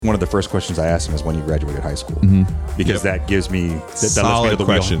One of the first questions I asked him is when you graduated high school, because that gives me Solid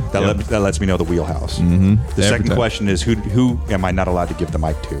question. That lets me know the wheelhouse. The second question is who am I not allowed to give the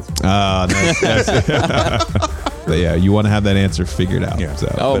mic to? But yeah, you want to have that answer figured out. Yeah.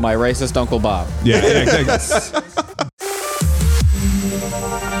 So, my racist Uncle Bob. Yeah, exactly.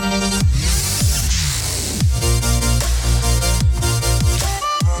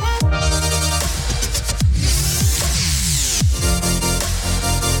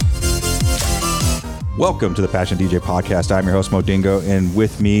 Welcome to the Passion DJ Podcast. I'm your host, Mo Dingo, and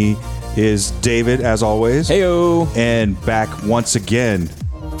with me is David, as always. Heyo. And back once again,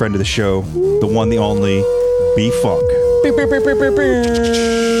 friend of the show, the one, the only, B-Funk.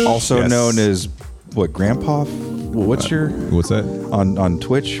 Also known as, Grandpa? What's your... What's that? On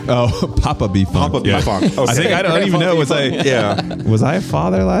Twitch? Oh, Papa B-Funk. Papa B-Funk. Okay. I think I don't even know. Was I a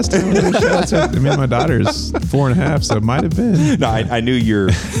father last time? I mean, my daughter's 4.5, so it might have been. No, I knew your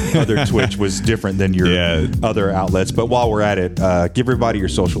other Twitch was different than your other outlets. But while we're at it, give everybody your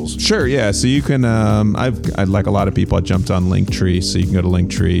socials. Sure, yeah. So you can, I like a lot of people, I jumped on Linktree. So you can go to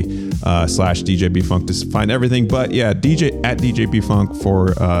Linktree /DJ B-Funk to find everything. But yeah, DJ B-Funk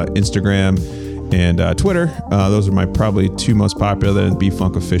for Instagram and Twitter. Those are my probably two most popular, and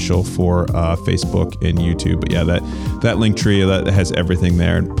B-Funk Official for Facebook and YouTube. But yeah, that link tree that has everything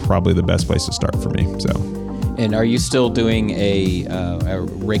there, and probably the best place to start for me. So. And are you still doing a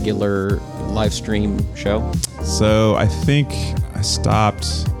regular live stream show? So I think I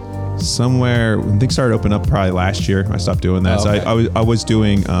stopped somewhere. I think started opening up probably last year. I stopped doing that. Okay. So I was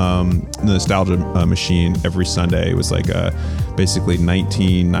doing the Nostalgia Machine every Sunday. It was like basically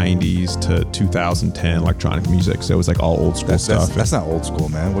 1990s to 2010 electronic music. So it was like all old school stuff. That's not old school,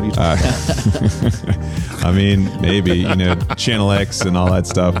 man. What are you talking about? I mean, maybe, Channel X and all that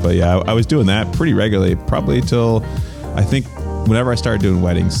stuff. But yeah, I was doing that pretty regularly, probably till I think whenever I started doing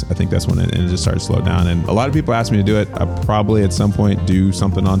weddings. I think that's when it just started to slow down. And a lot of people asked me to do it. I probably at some point do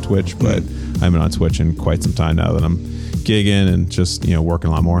something on Twitch, but I haven't been on Twitch in quite some time now that I'm gigging and just, working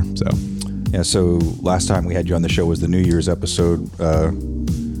a lot more. So. Yeah, so last time we had you on the show was the New Year's episode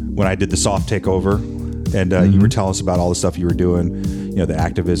when I did the soft takeover, and you were telling us about all the stuff you were doing, the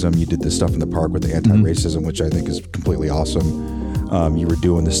activism. You did this stuff in the park with the anti-racism, which I think is completely awesome. You were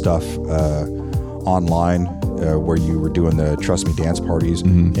doing the stuff online where you were doing the Trust Me dance parties,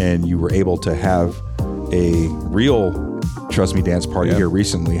 and you were able to have a real Trust Me dance party here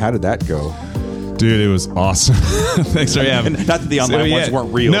recently. How did that go? Dude, it was awesome. Thanks for having. Not that the online ones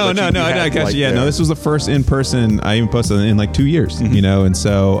weren't real. No, I got you. No, this was the first in person I even posted in like 2 years. And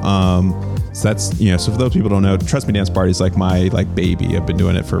so that's so for those people who don't know, Trust Me dance party is like my baby. I've been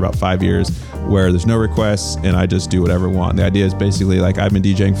doing it for about 5 years, where there's no requests and I just do whatever I want. The idea is basically like I've been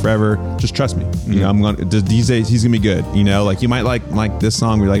DJing forever. Just trust me. I'm gonna these days he's gonna be good. You might like this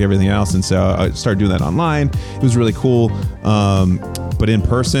song, we like everything else, and so I started doing that online. It was really cool. But in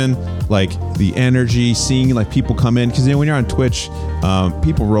person, the energy, seeing people come in, because when you're on Twitch,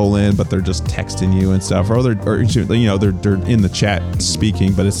 people roll in, but they're just texting you and stuff, or they're in the chat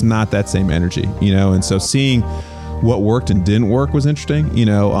speaking, but it's not that same energy, and so seeing what worked and didn't work was interesting.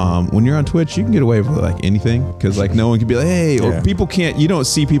 When you're on Twitch, you can get away with anything, because no one can be like, hey, or people can't. You don't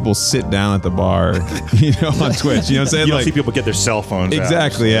see people sit down at the bar, on Twitch. You know what I'm saying? You don't see people get their cell phones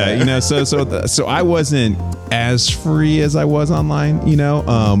exactly out. Yeah. So I wasn't as free as I was online,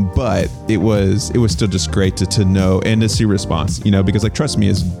 but it was still just great to know and to see response, because Trust Me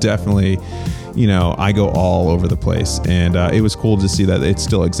is definitely, I go all over the place, and it was cool to see that it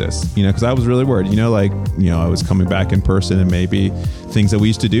still exists, because I was really worried, I was coming back in person and maybe things that we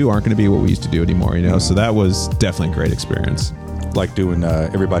used to do aren't going to be what we used to do anymore, so that was definitely a great experience. Like doing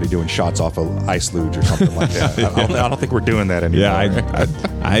everybody doing shots off of Ice Luge or something like that. I don't think we're doing that anymore. Yeah,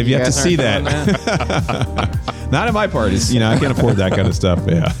 I have yet to see that. Not at my parties. I can't afford that kind of stuff.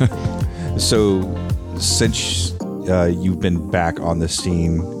 Yeah. So since you've been back on the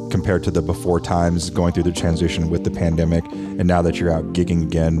scene compared to the before times, going through the transition with the pandemic, and now that you're out gigging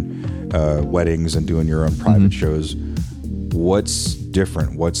again, weddings and doing your own private shows, what's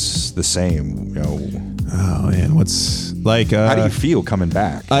different? What's the same? Oh man, what's how do you feel coming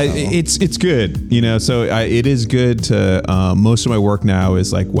back? It's good, so it is good to most of my work now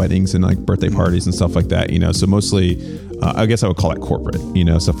is weddings and birthday parties and stuff like that, so mostly I guess I would call that corporate,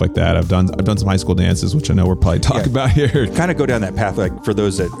 stuff like that. I've done some high school dances, which I know we're probably talking about here. Kind of go down that path, for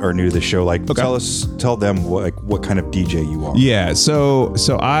those that are new to the show, tell them what kind of DJ you are. Yeah, so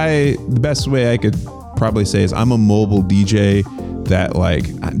the best way I could probably say is I'm a mobile DJ that like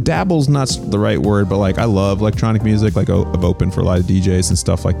dabble's not the right word, but like I love electronic music. Like I've opened for a lot of DJs and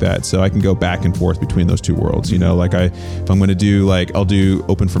stuff like that, so I can go back and forth between those two worlds. You know, like if I'm going to do like I'll do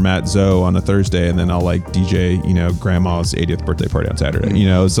open for Matt Zoe on a Thursday, and then I'll like DJ, you know, grandma's 80th birthday party on Saturday. You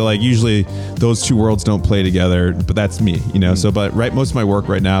know, so like usually those two worlds don't play together, but that's me. You know, so but most of my work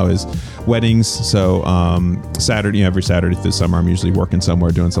right now is weddings. So Saturday, you know, every Saturday through the summer, I'm usually working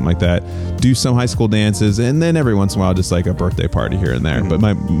somewhere doing something like that. Do some high school dances, and then every once in a while just like a birthday party here and there. But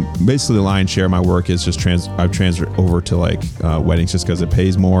basically the lion's share of my work is just I've transferred over to like weddings just because it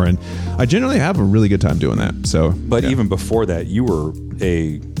pays more, and I generally have a really good time doing that. So, but even before that, you were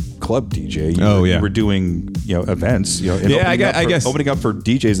a club DJ. You were doing, you know, events, you know, and I guess opening up for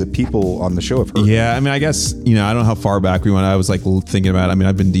DJs that people on the show have heard. Yeah, I mean, I guess, you know, I don't know how far back we went. I was like thinking about it. I mean,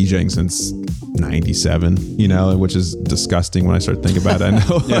 I've been DJing since 97, you know, which is disgusting when I start thinking about it. I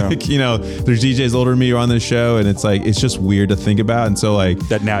know, like, you know, there's DJs older than me who are on this show, and it's like, it's just weird to think about. And so like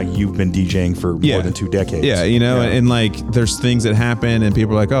that now you've been DJing for more than 2 decades. Yeah, you know, and like there's things that happen and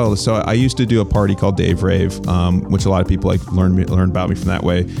people are like, oh, so I used to do a party called Dave Rave, which a lot of people like learned about me from that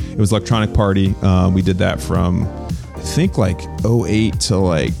way. It was electronic party. We did that from I think like 08 to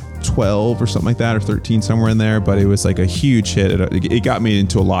like 12 or something like that, or 13, somewhere in there, but it was like a huge hit. It got me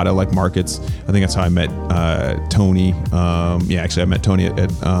into a lot of like markets. I think that's how I met Tony. Actually I met Tony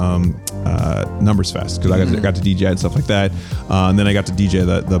at Numbers Fest, because I got to DJ and stuff like that, and then I got to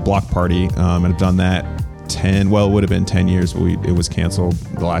DJ the block party, and I've done that it would have been 10 years, but it was canceled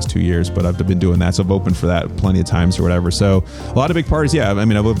the last 2 years, but I've been doing that, so I've opened for that plenty of times or whatever. So a lot of big parties. I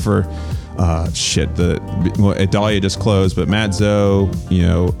mean, I've opened for Dahlia just closed, but Matt Zoe, you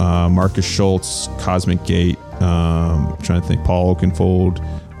know, Marcus Schultz, Cosmic Gate, trying to think, Paul Oakenfold,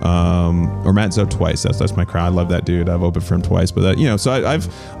 or Matt Zoe twice. That's my crowd. I love that dude. I've opened for him twice, but you know, so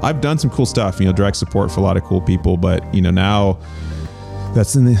I've done some cool stuff, you know, direct support for a lot of cool people, but you know, now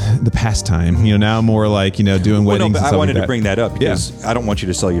that's in the pastime, you know, now more like, you know, doing weddings. I wanted to bring that up because I don't want you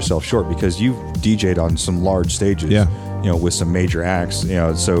to sell yourself short, because you've DJ'd on some large stages, you know, with some major acts, you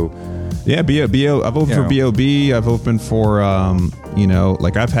know, so. Yeah, B.O. I've opened for B.O.B. I've opened for, you know,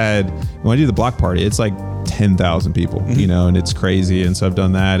 like I've had, when I do the block party, it's like 10,000 people, you know, and it's crazy. And so I've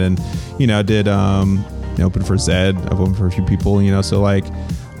done that. And, you know, I did, open for Zed. I've opened for a few people, you know, so like,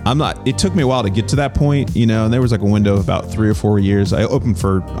 it took me a while to get to that point, you know, and there was like a window of about 3 or 4 years. I opened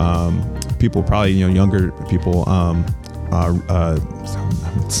for people, probably, you know, younger people.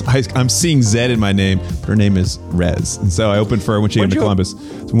 I'm seeing Zed in my name, but her name is Rez. And so I opened for her when she came to Columbus.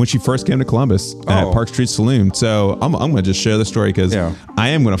 When she first came to Columbus at Park Street Saloon. So I'm going to just share the story, because I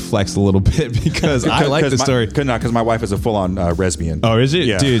am going to flex a little bit, because I like the story. Because my wife is a full-on lesbian. Oh, is it?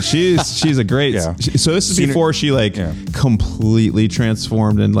 Yeah. Dude, she's a great... So this is before she like completely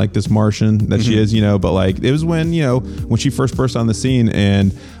transformed in like this Martian that she is, you know, but like it was when, you know, when she first burst on the scene,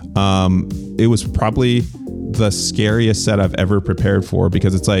 and it was probably the scariest set I've ever prepared for,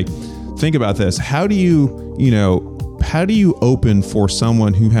 because it's like, think about this. How do you open for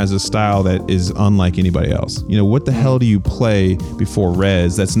someone who has a style that is unlike anybody else? You know, what the hell do you play before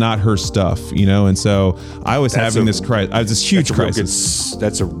Rez that's not her stuff, you know? And so I was having this crisis. I was this huge crisis.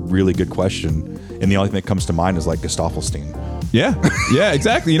 That's a really good question. And the only thing that comes to mind is like Gustaffelstein. Yeah,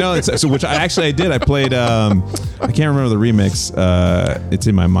 exactly. You know, so which I did. I played, I can't remember the remix. It's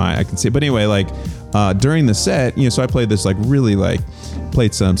in my mind. I can see it. But anyway, like, during the set, you know, so I played this like really like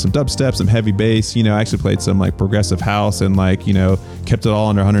played some dubstep, some heavy bass, you know, I actually played some like progressive house, and like, you know, kept it all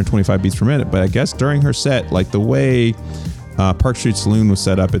under 125 beats per minute. But I guess during her set, like the way Park Street Saloon was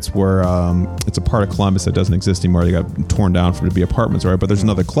set up, it's where it's a part of Columbus that doesn't exist anymore. They got torn down for it to be apartments, right? But there's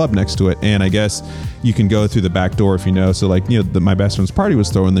another club next to it, and I guess you can go through the back door if you know. So like, you know, my best friend's party was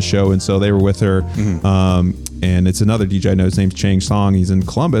throwing the show, and so they were with her. And it's another DJ I know, his name's Chang Song. He's in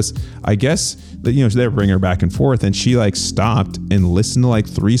Columbus. I guess that, you know, they bring her back and forth, and she like stopped and listened to like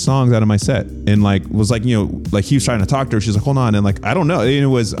 3 songs out of my set, and like was like, you know, like he was trying to talk to her. She's like, hold on, and like I don't know. It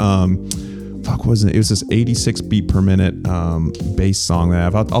was wasn't it? It was this 86 beat per minute bass song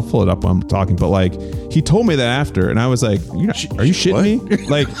that I'll pull it up while I'm talking. But like he told me that after, and I was like, are you shitting me?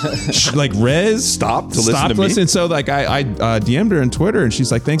 Like Rez stopped to listen. So like I DM'd her on Twitter, and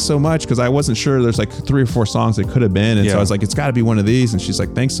she's like, thanks so much, because I wasn't sure. There's like 3 or 4 songs it could have been, and so I was like, it's got to be one of these. And she's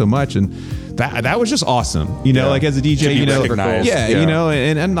like, thanks so much. And that was just awesome, you know, like as a DJ, you know, you know,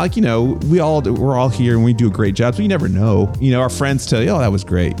 and like, you know, we're all here and we do a great job, so you never know, you know, our friends tell you, oh, that was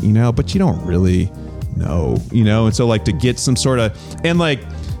great, you know, but you don't really know, you know. And so like to get some sort of, and like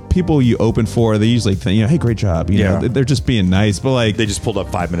people you open for, they usually think, you know, hey, great job, you know, they're just being nice, but like they just pulled up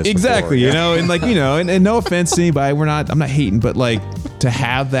 5 minutes exactly before, you know, and like, you know, and no offense to anybody, I'm not hating, but like to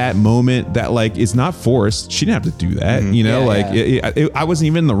have that moment that like is not forced. She didn't have to do that, you know. I wasn't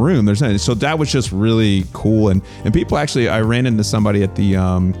even in the room. There's nothing. So that was just really cool. And people actually, I ran into somebody at the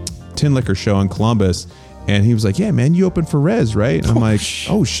Tin Liquor show in Columbus. And he was like, yeah, man, you opened for Rez, right? And I'm like,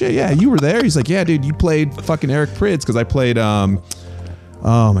 oh shit, yeah, you were there. He's like, yeah, dude, you played fucking Eric Prydz, because I played oh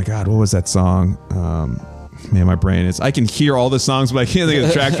my god, what was that song? Man, my brain is, I can hear all the songs, but I can't think of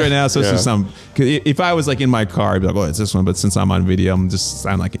the tracks right now. So it's just some, cause if I was like in my car, I'd be like, oh, it's this one. But since I'm on video, I'm just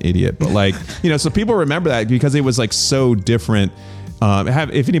sound like an idiot. But like, you know, so people remember that because it was like so different.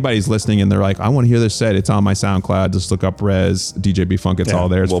 If anybody's listening and they're like, I want to hear this set, it's on my SoundCloud. Just look up Rez, DJ B Funk. It's all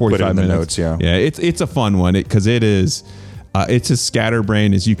there. It's 45 put it in minutes. The notes, yeah. It's a fun one because it is, it's as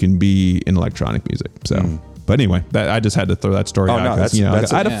scatterbrained as you can be in electronic music. So, but anyway, I just had to throw that story out because you know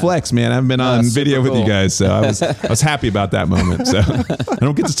I had a flex, man. I haven't been on video with you guys, so I was happy about that moment. So I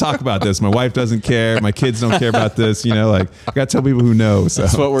don't get to talk about this. My wife doesn't care. My kids don't care about this. You know, like I got to tell people who know. So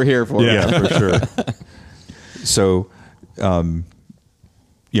that's what we're here for. Yeah, for sure. So,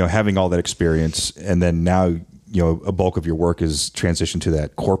 you know, having all that experience, and then now, you know, a bulk of your work is transitioned to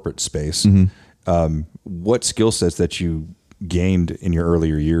that corporate space. What skill sets that you gained in your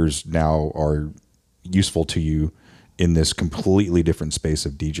earlier years now are useful to you in this completely different space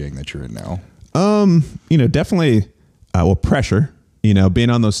of DJing that you're in now? You know, definitely, pressure. You know, being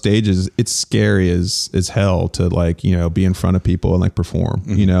on those stages, it's scary as hell to like, you know, be in front of people and like perform,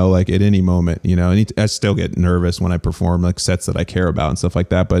 you know, like at any moment, you know, and I still get nervous when I perform like sets that I care about and stuff like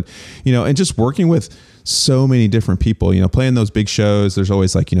that. But, you know, and just working with so many different people, you know, playing those big shows, there's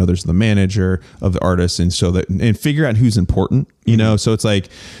always like, you know, there's the manager of the artist, and so that, and figure out who's important, you know. So it's like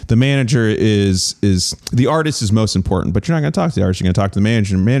the manager is the artist is most important, but you're not going to talk to the artist. You're going to talk to the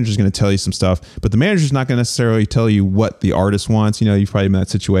manager, and the manager's going to tell you some stuff, but the manager's not going to necessarily tell you what the artist wants. You know, you've probably been in that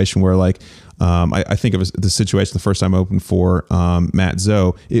situation where like, I think of the situation the first time I opened for Matt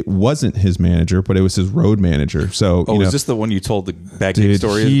Zoe. It wasn't his manager, but it was his road manager. So, you know, is this the one you told the bad gig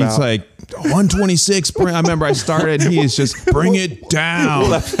story he's about? He's like 126. I remember I started, and he is just bring it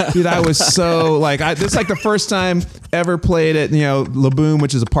down, dude. I was so like, this is like the first time ever played at, you know, La Boom,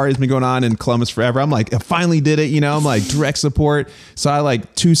 which is a party that's been going on in Columbus forever. I'm like, I finally did it. You know, I'm like direct support. So I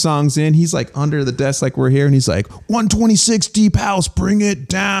like 2 songs in, he's like under the desk, like we're here, and he's like 126 deep house, bring it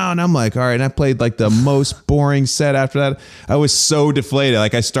down. I'm like, all right. And I played like the most boring set after that. I was so deflated.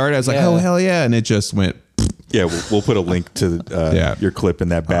 Like I started, I was like, oh hell yeah, and it just went. Yeah, we'll put a link to your clip in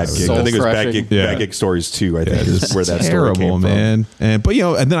that bad gig. I think it was bad gig stories too. I think is where that story came from. Man. And but you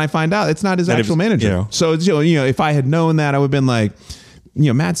know, and then I find out it's not his actual manager. You know. So you know, if I had known that, I would have been like, you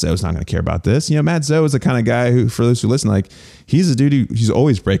know, Matt Zoe's not going to care about this. You know, Matt Zoe is the kind of guy who, for those who listen, like he's a dude he's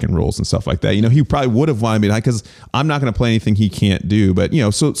always breaking rules and stuff like that. You know, he probably would have wanted me to, because I'm not going to play anything he can't do. But you know,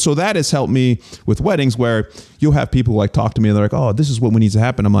 so that has helped me with weddings, where you'll have people who like talk to me and they're like, oh, this is what needs to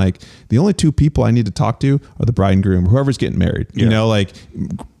happen. I'm like, the only 2 people I need to talk to are the bride and groom, whoever's getting married. You know, like,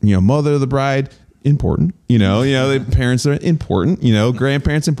 you know, mother of the bride, important, you know, the parents are important, you know,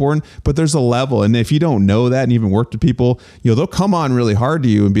 grandparents important, but there's a level. And if you don't know that and even work with people, you know, they'll come on really hard to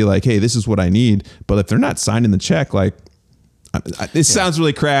you and be like, hey, this is what I need. But if they're not signing the check, like, this sounds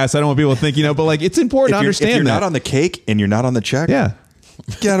really crass. I don't want people to think, you know, but like, it's important to understand if you're that. Not on the cake and you're not on the check. Yeah.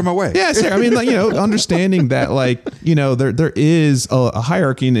 Get out of my way. Yeah, sure. I mean, like, you know, understanding that, like, you know, there is a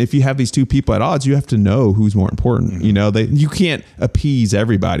hierarchy, and if you have these 2 people at odds, you have to know who's more important. You know, you can't appease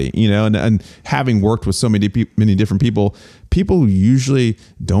everybody. You know, and having worked with so many different people who usually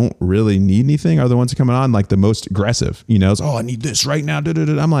don't really need anything are the ones that come on like the most aggressive. You know, it's, oh, I need this right now.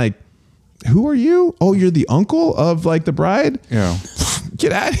 I'm like, who are you? Oh, you're the uncle of like the bride? Yeah.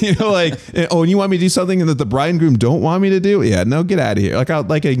 Get out of here. You know, like, oh, and you want me to do something that the bride and groom don't want me to do? Yeah, no, get out of here. Like,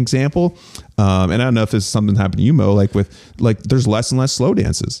 like an example, and I don't know if this is something happened to you, Mo, like with, like, there's less and less slow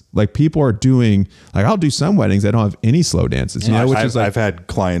dances. Like people are doing, like, I'll do some weddings that don't have any slow dances, you know, which is like, I've had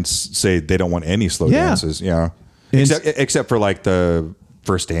clients say they don't want any slow dances. Yeah. Except for like the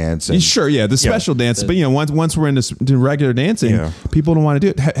first dance. And, sure. Yeah. The special dances. But you know, once we're into regular dancing, people don't want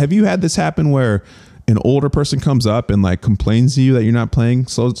to do it. Have you had this happen where an older person comes up and like complains to you that you're not playing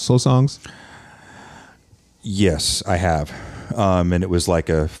slow songs? Yes, I have. And it was like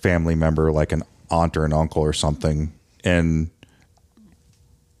a family member, like an aunt or an uncle or something. And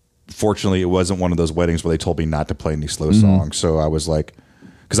fortunately, it wasn't one of those weddings where they told me not to play any slow songs. So I was like,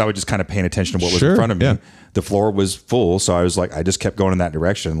 because I was just kind of paying attention to what was in front of me. Yeah. The floor was full, so I was like, I just kept going in that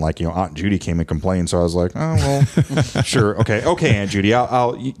direction. Like, you know, Aunt Judy came and complained, so I was like, oh well, sure, okay, Aunt Judy,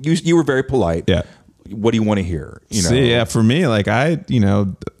 you were very polite. Yeah. What do you want to hear? You know. See, yeah, for me, like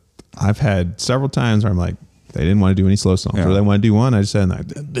I've had several times where I'm like, they didn't want to do any slow songs, or they want to do one. I just said,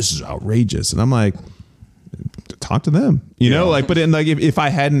 this is outrageous, and I'm like, talk to them, you know, like, but in like, if I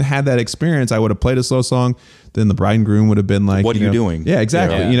hadn't had that experience, I would have played a slow song. Then the bride and groom would have been like, what are you doing? Yeah,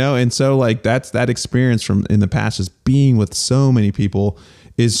 exactly. Yeah. You know? And so like, that's that experience from in the past, just being with so many people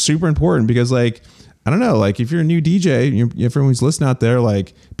is super important because like, I don't know, like if you're a new DJ, everyone who's listening out there,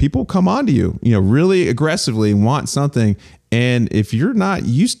 like people come on to you, you know, really aggressively want something. And if you're not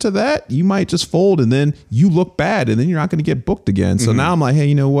used to that, you might just fold and then you look bad and then you're not going to get booked again. So now I'm like, hey,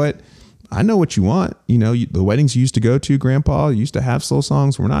 you know what? I know what you want. You know, the weddings you used to go to, Grandpa, you used to have slow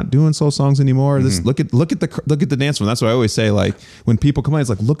songs. We're not doing slow songs anymore. This look at the dance floor. That's what I always say. Like when people come in, it's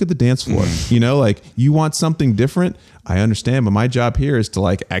like, look at the dance floor. You know, like you want something different. I understand, but my job here is to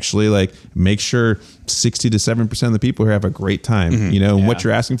like actually like make sure 60 to 7% of the people here have a great time. You know, and what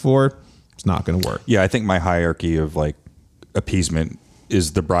you're asking for, it's not going to work. Yeah, I think my hierarchy of like appeasement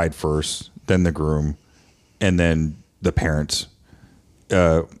is the bride first, then the groom, and then the parents.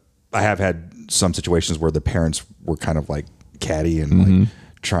 I have had some situations where the parents were kind of like catty and like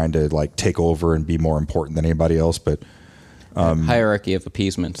trying to like take over and be more important than anybody else. But Hierarchy of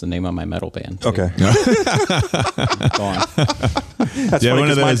Appeasement's the name of my metal band. Too. okay, Go on. that's Yeah, funny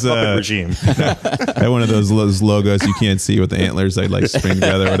one of 'cause mine's those, Puppet Regime. Had one of those logos you can't see with the antlers they like string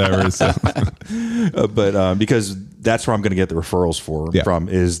together or whatever. So. But because that's where I'm going to get the referrals from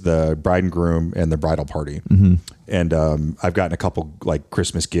is the bride and groom and the bridal party. And I've gotten a couple like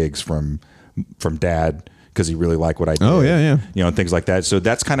Christmas gigs from Dad because he really liked what I did. Oh, yeah. You know, and things like that. So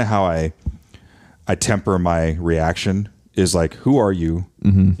that's kind of how I temper my reaction is like, who are you?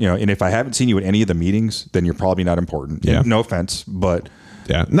 You know, and if I haven't seen you at any of the meetings, then you're probably not important. Yeah. No offense, but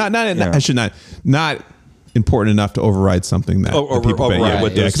Yeah, I should not important enough to override something that the people pay. override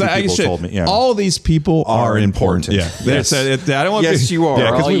what those 'cause two people told me. Yeah. All these people are important. Yeah, Yes. I don't want. Yes, you are.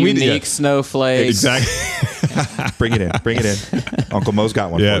 Yeah, We're 'cause all unique snowflakes. Exactly. bring it in. Uncle Mo's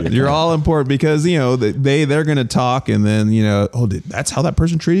got one. Yeah, for you. you're all important because you know they're going to talk, and then you know, that's how that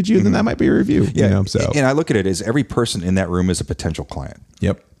person treated you. Then that might be a review. Yeah. You know, so And I look at it as every person in that room is a potential client.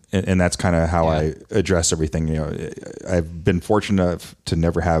 yep. And that's kind of how I address everything. You know, I've been fortunate to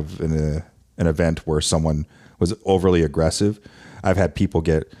never have an event where someone was overly aggressive. I've had people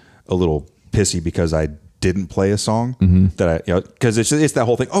get a little pissy because I didn't play a song that I, you know, because it's that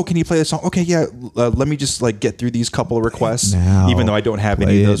whole thing. Oh, can you play a song? Okay, yeah. Let me just like get through these couple of requests, even though I don't have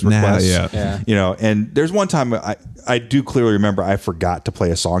any of those requests. Yeah. You know, and there's one time I do clearly remember I forgot to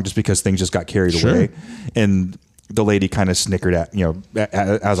play a song just because things just got carried away, and the lady kind of snickered at, you know,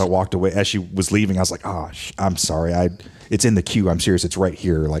 as I walked away, as she was leaving. I was like, oh, I'm sorry. It's in the queue. I'm serious. It's right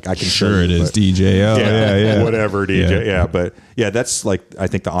here. Like I can show Sure, you, it is but- DJ. Oh, yeah. Whatever DJ. Yeah. Yeah. But yeah, that's like, I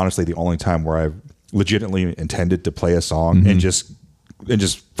think honestly, the only time where I've legitimately intended to play a song and just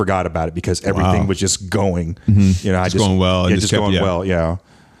forgot about it because everything was just going, you know, I just going well. Yeah, And just going well. Yeah.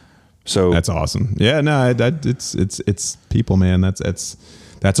 So That's awesome. Yeah, no, it's people, man. That's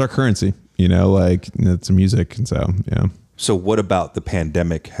our currency. You know, like it's music, and so yeah. So what about the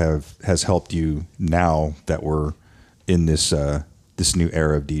pandemic has helped you now that we're in this new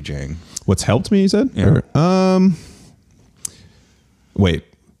era of DJing? What's helped me? You said, Yeah. wait.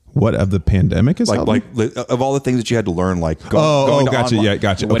 What of the pandemic has helped me? Like of all the things that you had to learn, like Oh, to gotcha. online- Yeah,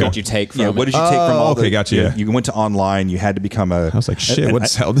 gotcha. What Okay. did you take from Yeah, it? what did you take from all okay, the? gotcha, You, yeah. you went to online. You had to become a. I was like, shit. What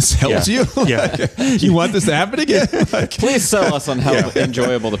the hell? This helps Yeah. you? Yeah. You want this to happen again? Like, Please sell us on how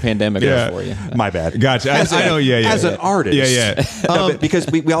enjoyable the pandemic Yeah. was for you. My bad. gotcha. I know. Yeah. As an artist, Yeah. No, but because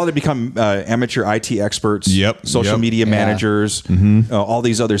we all had to become amateur IT experts, Yep. social Yep. media Yeah. managers, all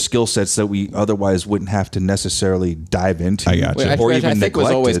these other skill sets that we otherwise wouldn't have to necessarily dive into. I gotcha. Which Or I even think was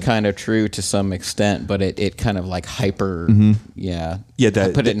always neglected. kind of true to some extent, but it kind of like hyper, Yeah, I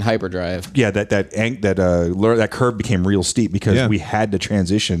that- put it in hyperdrive. Yeah, that curve became real steep because Yeah. we had to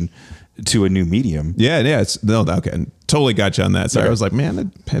transition to a new medium. Yeah. It's no. Okay. Totally got you on that. Sorry, I was like, man, the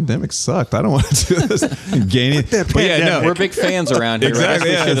pandemic sucked. I don't want to do this. Gaining. But yeah, no. We're big fans around here. Exactly.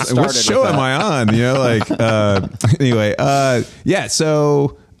 Right? I guess we Yeah. should have What started show with am that. I on? You know, like anyway. Yeah.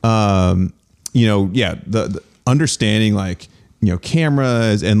 So you know, yeah, the understanding like you know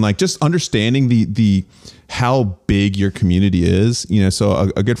cameras and like just understanding the how big your community is. You know,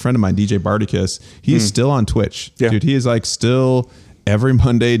 so a good friend of mine, DJ Bardicus, he's still on Twitch. Yeah. Dude, he is like still every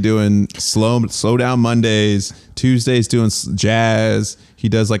Monday doing slow down Mondays, Tuesdays doing jazz. He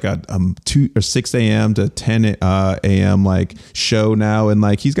does like a 2 or 6 a.m. to 10 a.m. like show now. And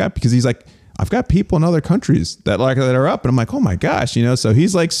like, he's like, I've got people in other countries that are up, and I'm like, oh my gosh, you know, so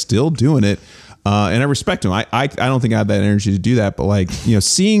he's like still doing it. And I respect him. I don't think I have that energy to do that, but like, you know,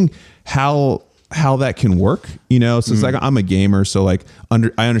 seeing how that can work, you know, so it's like, I'm a gamer. So like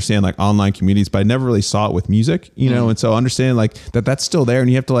I understand like online communities, but I never really saw it with music, you know? And so understanding like that's still there, and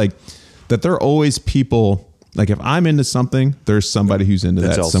you have to like, that there are always people Like if I'm into something, there's somebody who's into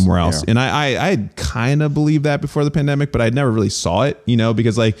that somewhere else. Yeah. And I kind of believed that before the pandemic, but I never really saw it,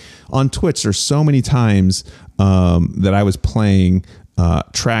 because like on Twitch, there's so many times that I was playing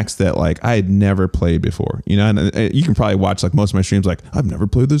tracks that like I had never played before, and you can probably watch like most of my streams, like I've never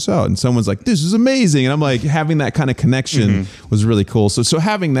played this out, and someone's like, this is amazing. And I'm like, having that kind of connection was really cool. So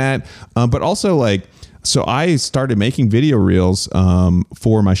having that, but also like, so I started making video reels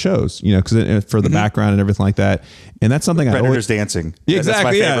for my shows, because for the background and everything like that. And that's something Predator's dancing.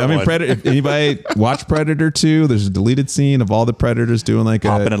 Exactly. Yeah. I mean, Predator. If anybody watch Predator 2, there's a deleted scene of all the Predators doing like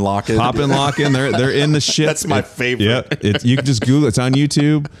popping and locking. They're in the ship. That's my favorite. Yeah. You can just Google it. It's on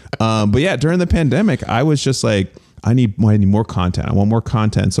YouTube. But yeah, during the pandemic, I was just like, I need more content. I want more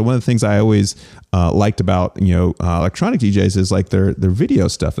content. So one of the things I always liked about electronic DJs is like their video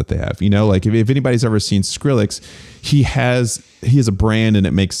stuff that they have. Like if anybody's ever seen Skrillex, he has a brand and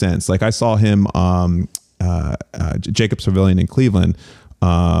it makes sense. Like I saw him Jacobs Pavilion in Cleveland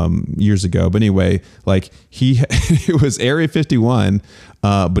years ago. But anyway, like it was Area 51,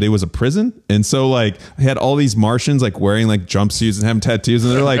 but it was a prison. And so like I had all these Martians like wearing like jumpsuits and having tattoos,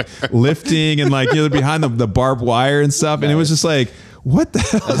 and they're like lifting and like, they're behind the barbed wire and stuff. And it was just like, what the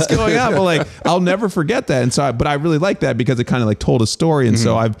hell is going on? But like, I'll never forget that. And so, but I really like that because it kind of like told a story. And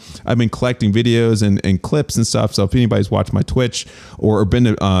so I've been collecting videos and clips and stuff. So if anybody's watched my Twitch or been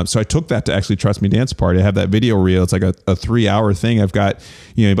to, so I took that to actually Trust Me Dance Party. I have that video reel. It's like a 3-hour thing. I've got,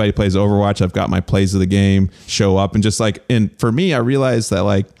 anybody plays Overwatch, I've got my plays of the game show up, and just like, and for me, I realized that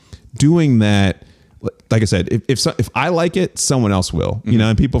like doing that, like I said, if I like it, someone else will,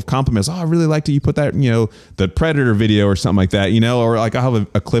 and people have compliments. Oh, I really liked it. You put that, the Predator video or something like that, or like I have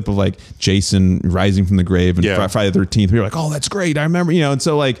a clip of like Jason rising from the grave and Friday the 13th. People are like, oh, that's great. I remember, and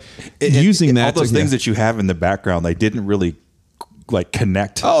so like using that. All those things that you have in the background, they didn't really like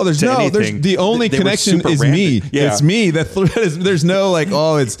connect. Oh, there's the only connection is random. Me. Yeah. It's me. There's no like,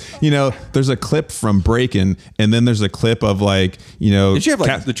 oh, it's, there's a clip from Breakin', and then there's a clip of like, Did you have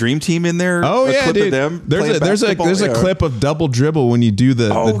like the Dream Team in there? Oh a yeah, clip dude. Of them there's a clip of Double Dribble when you do the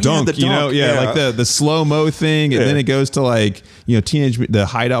dunk, the dunk. like the slow mo thing, and then it goes to like, the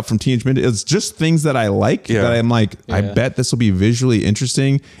hideout from Teenage Mutant. It's just things that I like that I'm like, I bet this will be visually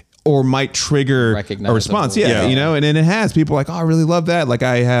interesting, or might trigger a response. Yeah. And then it has people like, oh, I really love that. Like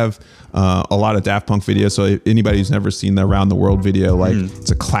I have a lot of Daft Punk videos. So anybody who's never seen the Around the World video, like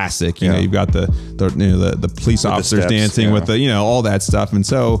it's a classic, you've got the police officers dancing with the, all that stuff. And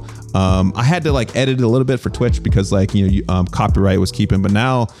so I had to like edit it a little bit for Twitch because like, copyright was keeping, but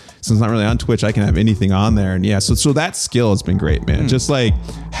now since it's not really on Twitch, I can have anything on there. And so that skill has been great, man. Just like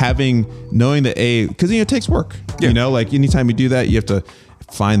knowing that because it takes work, like anytime you do that, you have to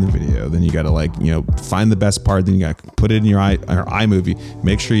find the video, then you got to like, find the best part, then you got to put it in your iMovie,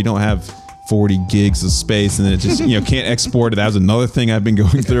 make sure you don't have 40 gigs of space and then it just, can't export it. That was another thing I've been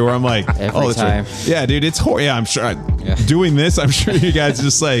going through where I'm like, every time. Right. Yeah, dude, it's horrible. Yeah, I'm sure doing this, I'm sure you guys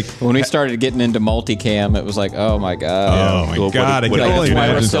just like, when we started getting into multicam, it was like, oh my God. Oh my God. That's why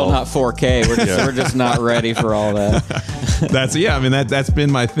we're still not 4K. We're just not ready for all that. That's been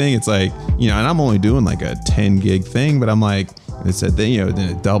my thing. It's like, and I'm only doing like a 10 gig thing, but I'm like, it said then then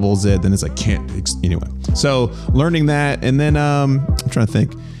it doubles it, then it's like anyway. So learning that, and then I'm trying to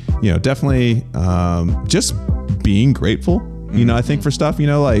think, definitely just being grateful. I think for stuff,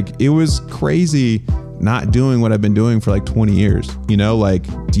 like it was crazy not doing what I've been doing for like 20 years. Like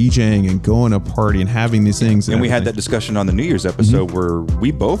DJing and going to a party and having these things. And we had that discussion on the New Year's episode where we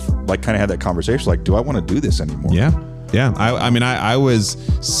both like kind of had that conversation, like, do I want to do this anymore? Yeah. Yeah, I was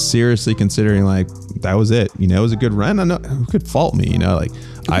seriously considering like that was it. It was a good run. I know who could fault me. Like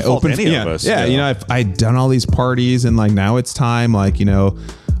I opened any of us. Yeah, I'd done all these parties and like now it's time. Like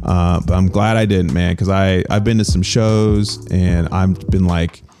but I'm glad I didn't, man, because I've been to some shows and I've been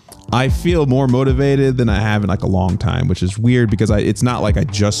like, I feel more motivated than I have in like a long time, which is weird because it's not like I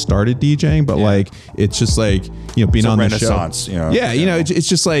just started DJing, but like it's just like being on the show. It's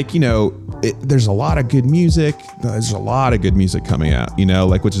just like there's a lot of good music. There's a lot of good music coming out,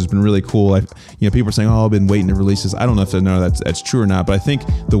 like which has been really cool. People are saying, oh, I've been waiting to release this. I don't know if that's true or not, but I think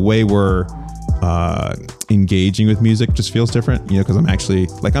the way we're engaging with music just feels different, because I'm actually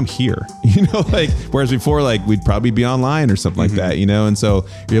like I'm here, like whereas before like we'd probably be online or something like that, and so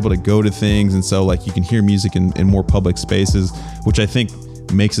you're able to go to things, and so like you can hear music in more public spaces, which I think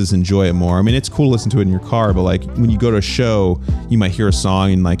makes us enjoy it more. I mean, it's cool to listen to it in your car, but like when you go to a show, you might hear a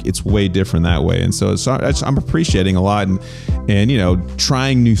song and like it's way different that way. And so I'm appreciating a lot, and you know,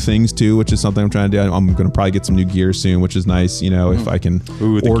 trying new things too, which is something I'm trying to do. I'm going to probably get some new gear soon, which is nice. You know, if I can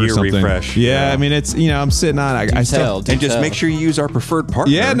the order gear something. refresh. Yeah, I mean, it's, you know, I'm sitting on. I still. And just make sure you use our preferred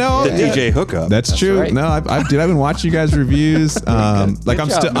partner. Yeah, no, the DJ Hookup. That's true. right. No, I've been watching you guys reviews. Like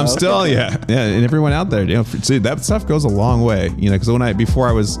I'm still, yeah, and everyone out there, you know, see, that stuff goes a long way, you know, because before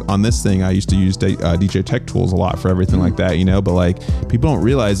I was on this thing, I used to use DJ Tech Tools a lot for everything like that, you know, but like people don't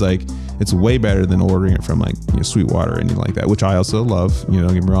realize like it's way better than ordering it from like, you know, Sweetwater or anything like that, which I also love, you know,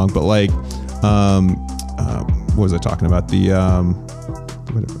 don't get me wrong, but like, what was I talking about?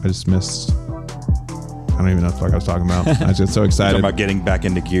 I just missed. I don't even know what the fuck I was talking about. I was just so excited about getting back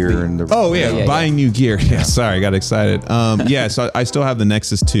into gear and buying new gear. Yeah, sorry, I got excited. Yeah, so I still have the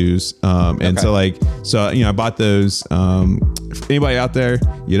Nexus 2s, and so you know, I bought those. If anybody out there,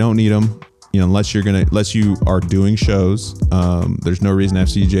 you don't need them, you know, unless you are doing shows. There's no reason to have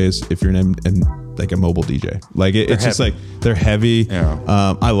CDJs if you're like a mobile DJ. Like it's just like they're heavy. Yeah.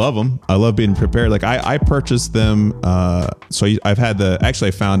 I love them. I love being prepared. Like I purchased them. So I've had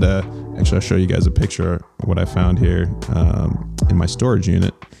I'll show you guys a picture of what I found here in my storage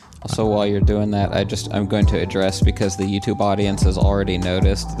unit. Also, while you're doing that, I'm going to address, because the YouTube audience has already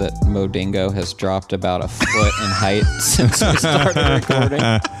noticed that Modingo has dropped about a foot in height since we started recording.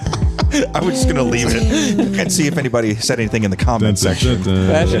 I was just going to leave it and see if anybody said anything in the comment section.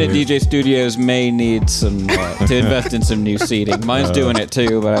 Passionate DJ Studios may need some to invest in some new seating. Mine's doing it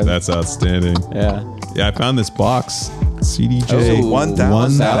too, but that's outstanding. Yeah, I found this box. CDJ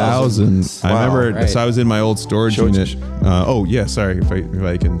 1000. I remember, right. So I was in my old storage unit. Sorry, if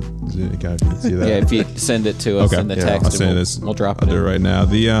I can see that. Yeah, if you send it to us in the text, I'll send this. We'll drop it. I'll do it right now.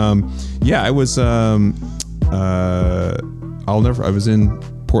 I was I was in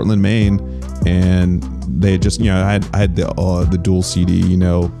Portland, Maine, and they just, you know, I had the dual CD, you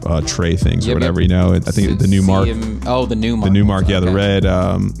know, tray things or whatever, you know. I think the new mark. The new mark. The new mark, yeah, the red.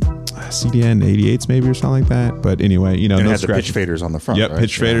 CDN 88s maybe or something like that, but anyway, you know, and no it had the scratch. pitch faders on the front. Yep, right?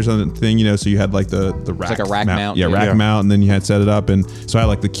 pitch faders on the thing, you know. So you had like the rack, like a rack mount. Yeah, rack mount, and then you had set it up, and so I had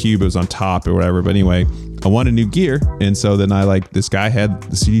like the cube, it was on top or whatever. But anyway, I wanted new gear, and so then this guy had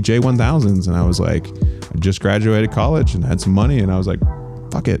the CDJ 1000s, and I was like, I just graduated college and had some money, and I was like,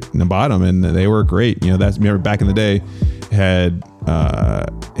 fuck it, and I bought them, and they were great. You know, remember back in the day, had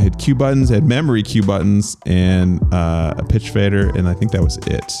cue buttons, had memory cue buttons, and a pitch fader, and I think that was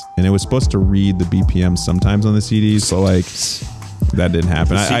it. And it was supposed to read the BPM sometimes on the CDs, so like that didn't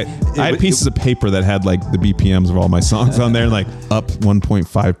happen. I had pieces of paper that had like the BPMs of all my songs on there, like up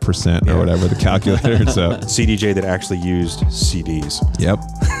 1.5% or whatever, the calculator. So CDJ that actually used CDs. Yep.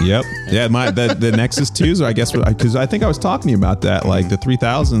 Yeah, the Nexus 2s, I guess, because I think I was talking to you about that. Like the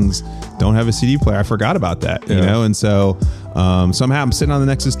 3000s don't have a CD player. I forgot about that, you know, and so somehow I'm sitting on the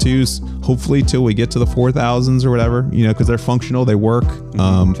Nexus 2s, hopefully till we get to the 4000s or whatever, you know, because they're functional, they work.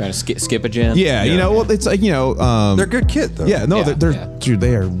 Trying to skip a gen. Yeah, you know, well, it's like, you know, they're good kit though. Yeah, no, dude,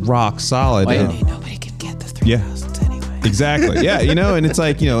 they are rock solid. Nobody can get the 3000s anyway. Exactly. Yeah, you know, and it's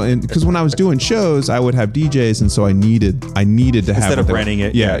like, you know, and because when I was doing shows, I would have DJs, and so I needed to have instead of renting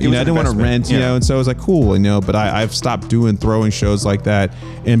it. Yeah, you know, I didn't want to rent, you know, and so I was like, cool, you know, but I've stopped throwing shows like that,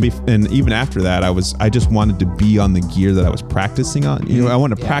 and even after that, I just wanted to be on the gear that I was practicing on. You know, I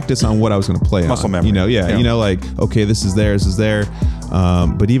wanted to practice on what I was going to play muscle on. memory. You know, you know, like, okay, this is there.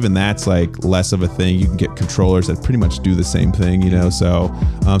 But even that's like less of a thing. You can get controllers that pretty much do the same thing, you know. So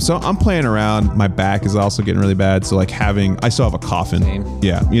I'm playing around. My back is also getting really bad. So like I still have a coffin. Same.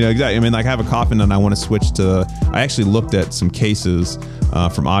 Yeah, you know, exactly. I mean, like I have a coffin, and I want to switch to. I actually looked at some cases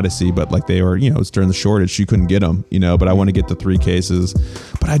from Odyssey, but like they were, you know, it's during the shortage, you couldn't get them, you know. But I want to get the 3 cases,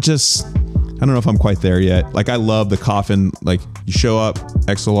 but I don't know if I'm quite there yet. Like I love the coffin. Like you show up,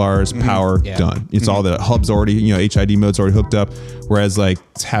 XLRs, power, done. It's all the hubs already, you know, HID mode's already hooked up. Whereas like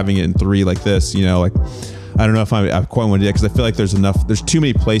having it in 3 like this, you know, like I don't know if I quite want to do that, because I feel like there's too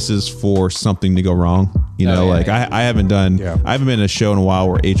many places for something to go wrong. You know, I haven't been in a show in a while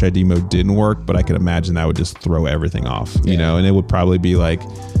where HID mode didn't work, but I could imagine that would just throw everything off, you know, and it would probably be like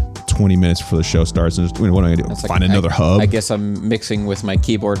 20 minutes before the show starts, and just, what am I gonna do? Find another hub? I guess I'm mixing with my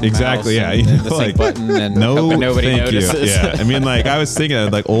keyboard and exactly, mouse and the like, sync button, and hoping nobody notices. Yeah, I mean, like I was thinking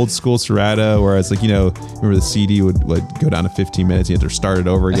of like old school Serato, where it's like, you know, remember the CD would like go down to 15 minutes, you had to start it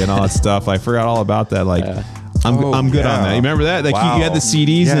over again, all that stuff. I forgot all about that. Like I'm good on that. You remember that? Like you had the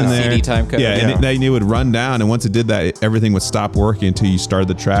CDs in there. CD time code. Yeah, and it would run down, and once it did that, everything would stop working until you started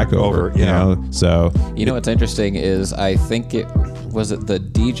the track over. You know, so you know what's interesting is I think it was the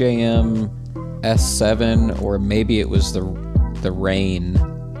DJM S7, or maybe it was the like the Rain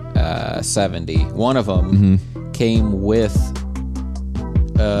 70. One of them came with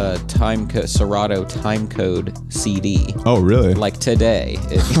Serato timecode CD. Oh, really? Like today.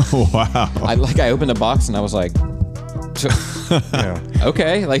 Wow. I opened the box and I was like,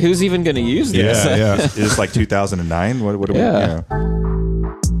 okay, like who's even going to use this? Yeah. Is this like 2009? What do we? Yeah.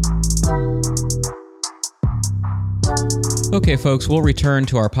 Okay, folks, we'll return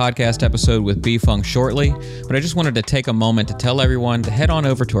to our podcast episode with B-Funk shortly, but I just wanted to take a moment to tell everyone to head on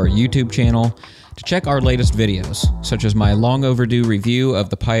over to our YouTube channel to check our latest videos, such as my long overdue review of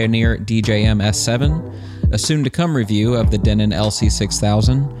the Pioneer DJM S7, a soon-to-come review of the Denon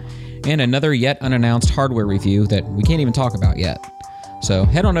LC6000, and another yet unannounced hardware review that we can't even talk about yet. So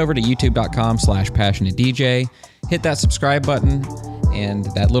head on over to youtube.com/passionatedj, hit that subscribe button, and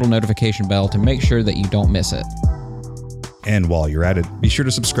that little notification bell to make sure that you don't miss it. And while you're at it, be sure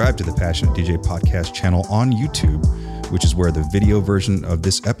to subscribe to the Passionate DJ podcast channel on YouTube, which is where the video version of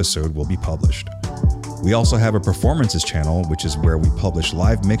this episode will be published. We also have a performances channel, which is where we publish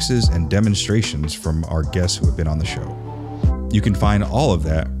live mixes and demonstrations from our guests who have been on the show. You can find all of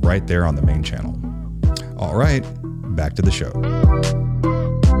that right there on the main channel. All right, back to the show.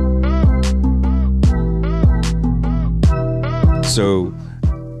 So,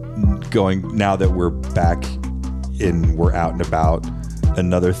 going now that we're back and we're out and about,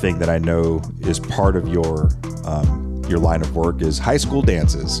 another thing that I know is part of your line of work is high school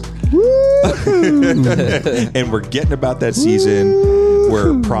dances. And we're getting about that season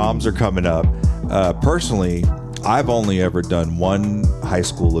where proms are coming up. Personally, I've only ever done one high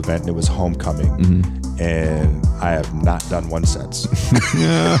school event, and it was homecoming. And I have not done one since.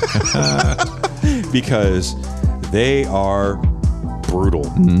 Because they are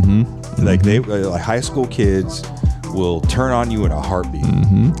brutal. Like high school kids will turn on you in a heartbeat,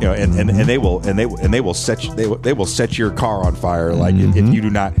 you know, and they will set your car on fire, like if you do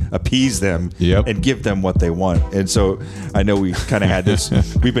not appease them and give them what they want. And so I know we kind of had this,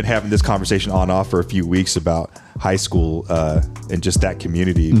 we've been having this conversation on and off for a few weeks about high school and just that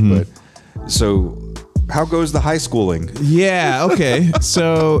community. But so how goes the high schooling? Yeah. Okay.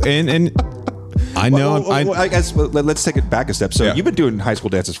 So and I know. I guess let's take it back a step. So you've been doing high school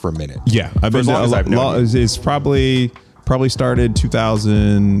dances for a minute. Yeah, I've been as long as I've known you. It's probably started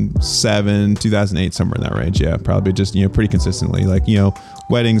 2007, 2008, somewhere in that range. Yeah, probably just pretty consistently, like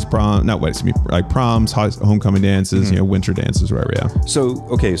weddings, like proms, homecoming dances, winter dances, whatever. Yeah. So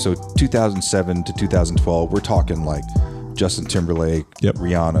 2007 to 2012, we're talking like Justin Timberlake,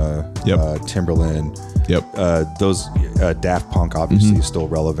 Rihanna, Timberland. Those Daft Punk obviously is still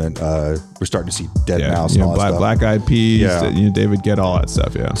relevant. We're starting to see Deadmau5 and all that stuff. Black Eyed Peas, David Guetta, all that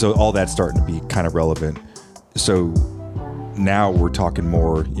stuff. Yeah. So all that's starting to be kind of relevant. So now we're talking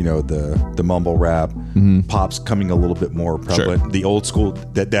more, the mumble rap, pop's coming a little bit more prevalent. Sure. The old school,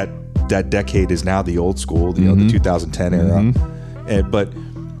 that decade is now the old school, the 2010 era. But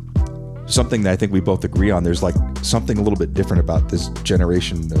something that I think we both agree on, there's like something a little bit different about this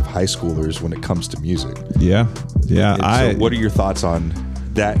generation of high schoolers when it comes to music. Yeah. So what are your thoughts on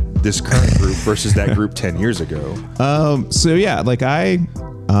this current group versus that group 10 years ago? I'm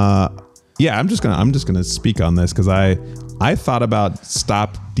just gonna speak on this because I thought about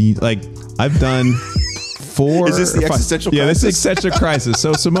I've done 4. Is this the existential crisis? Yeah, this is existential crisis.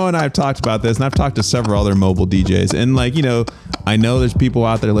 So Samoa and I have talked about this, and I've talked to several other mobile DJs, and I know there's people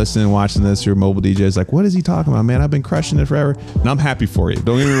out there listening and watching this who are mobile DJs. Like, what is he talking about, man? I've been crushing it forever, and I'm happy for you.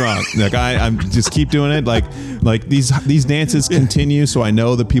 Don't get me wrong. Like I'm just keep doing it. Like these dances continue, so I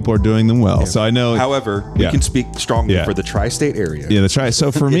know that people are doing them well. Yeah. So I know. However, we can speak strongly for the tri-state area. Yeah, that's right. So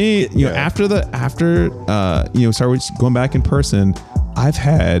for me, after started going back in person, I've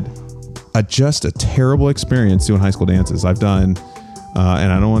had just a terrible experience doing high school dances. I've done,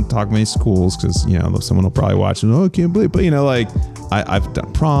 and I don't want to talk many schools because someone will probably watch and I can't believe. But I've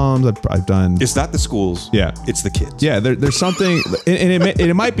done proms. I've done. It's not the schools. Yeah, it's the kids. Yeah, there's something, and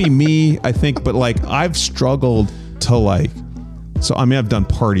it might be me, I think, but I've struggled to So I mean, I've done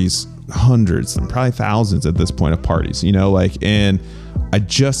parties, hundreds and probably thousands at this point of parties. And I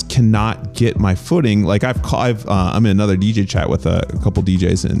just cannot get my footing. I'm in another DJ chat with a couple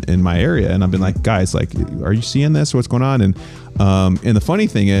DJs in my area, and I've been like, guys, are you seeing this? What's going on? And the funny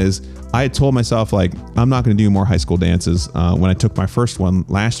thing is, I had told myself I'm not going to do more high school dances when I took my first one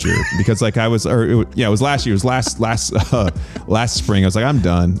last year because it was last year. It was last spring. I was like, I'm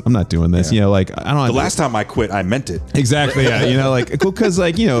done. I'm not doing this. Yeah. I don't. The last time I quit, I meant it. Exactly. Yeah. Because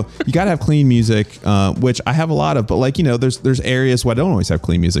you got to have clean music, which I have a lot of. But there's areas where I don't always have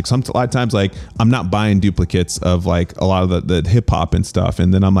clean music. A lot of times I'm not buying duplicates of a lot of the hip hop and stuff,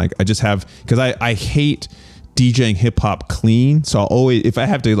 and then I'm I just have, because I hate DJing hip hop clean. So I'll always, if I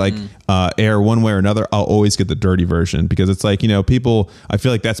have to like air one way or another, I'll always get the dirty version, because it's like, you know, people, I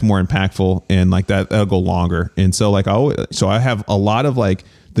feel like that's more impactful, and like that'll go longer. And so like I have a lot of like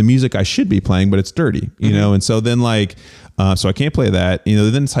the music I should be playing, but it's dirty, you know? And so then like, so I can't play that, you know.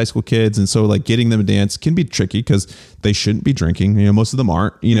 Then it's high school kids, and so like getting them to dance can be tricky because they shouldn't be drinking. You know, most of them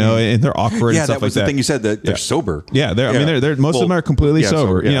aren't. You know, and they're awkward. Yeah, and stuff that was like the thing you said, that they're Yeah. sober. Yeah, they're. I mean, they're most of them are completely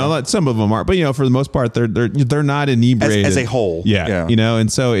sober. yeah. You know, like, some of them aren't, but you know, for the most part, they're not inebriated As a whole. Yeah, you know,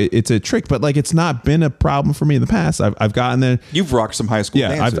 and so it's a trick, but like it's not been a problem for me in the past. I've gotten there. You've rocked some high school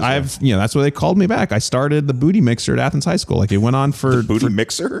dances. I've you know, that's why they called me back. I started the booty mixer at Athens High School. Like it went on for booty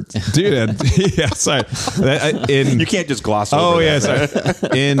mixer, dude. Yeah, sorry. You can't just gloss over. Oh yeah, that.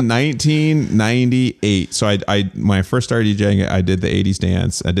 sorry. In 1998, so I when I first started DJing, I did the 80s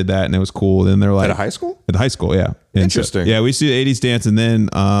dance. I did that, and it was cool. Then they're like At a high school? At high school, yeah. And Interesting. So, yeah, we used to do the 80s dance, and then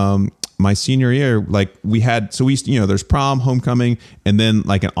my senior year, like we used to, you know, there's prom, homecoming, and then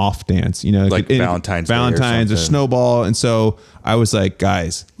like an off dance, you know, Like Valentine's Day or or something. Snowball. And so I was like,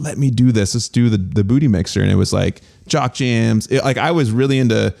 guys, let me do this. Let's do the booty mixer. And it was like jock jams. Like I was really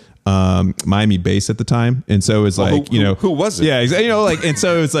into Miami bass at the time, and so it was like, who was it? Yeah, exactly. You know, like, and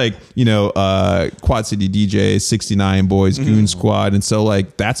so it was like, you know, Quad City DJs, 69 Boys, Goon Squad, and so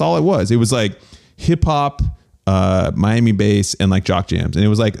like that's all it was. It was like hip hop, Miami bass, and like jock jams, and it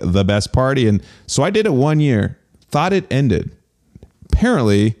was like the best party. And so I did it 1 year, thought it ended.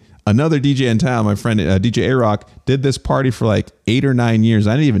 Apparently, another DJ in town, my friend DJ A-Rock, did this party for like 8 or 9 years.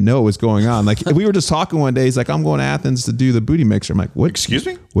 I didn't even know what was going on. Like we were just talking one day. He's like, I'm going to Athens to do the booty mixer. I'm like, what? Excuse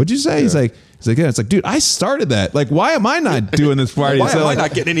me? What'd you say? Yeah. He's like, yeah. It's like, dude, I started that. Like, why am I not doing this party? Why so am like, I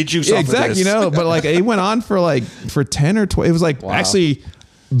not getting any juice off exactly, of this? you know, but like it went on for 10 or 12. It was like actually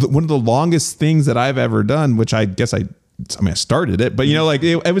one of the longest things that I've ever done, which I guess I started it, but you know, like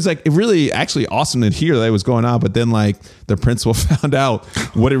it was like, it really actually awesome to hear that it was going on. But then like the principal found out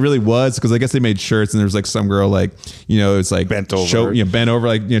what it really was, because I guess they made shirts, and there was like some girl, like, you know, it's like bent over,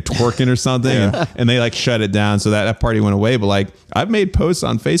 like, you know, twerking or something. And they like shut it down. So that party went away. But like I've made posts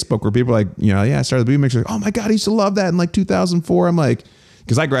on Facebook where people are like, you know, yeah, I started the booty mixer. Like, oh my God, I used to love that in like 2004. I'm like,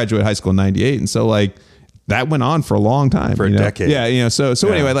 because I graduated high school in 98. And so like that went on for a long time. For a decade. Yeah. You know, so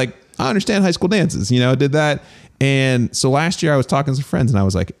anyway, like I understand high school dances, you know, did that. And so last year I was talking to some friends, and I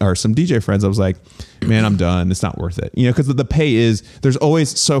was like, or some DJ friends, I was like, man, I'm done. It's not worth it. You know, because the pay is, there's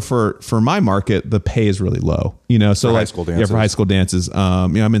always, so for my market, the pay is really low, you know, so for like, high school dances. Yeah, for high school dances. You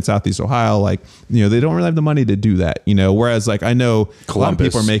know, I'm in Southeast Ohio, like, you know, they don't really have the money to do that, you know, whereas like I know Columbus, a lot of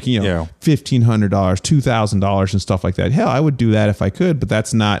people are making, you know, $1,500, $2,000 and stuff like that. Hell, I would do that if I could, but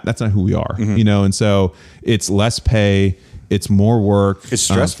that's not who we are, you know? And so it's less pay. It's more work. It's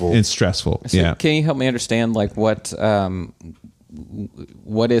stressful. It's stressful. So yeah. Can you help me understand, like, what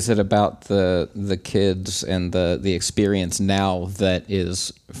is it about the kids and the experience now that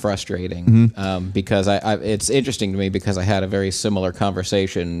is frustrating? Because it's interesting to me, because I had a very similar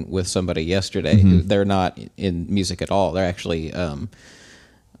conversation with somebody yesterday. Who, they're not in music at all. They're actually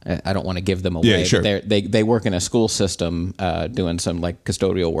I don't want to give them away. Yeah, sure. But they work in a school system, doing some like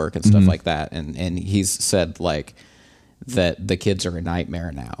custodial work and stuff like that. And he's said like that the kids are a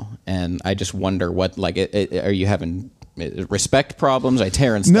nightmare now, and I just wonder what, like, are you having respect problems? I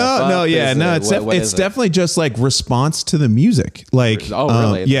tearing stuff up? It's definitely just like response to the music. Like,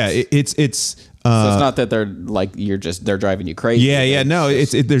 really? Yeah, it's so it's not that they're like they're driving you crazy. Yeah. No,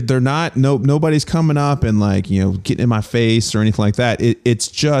 they're not. Nobody's coming up and like, you know, getting in my face or anything like that. It's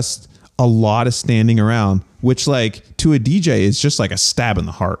just a lot of standing around, which like to a DJ is just like a stab in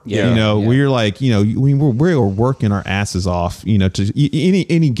the heart. Yeah. You know, we're like, you know, we're working our asses off, you know, to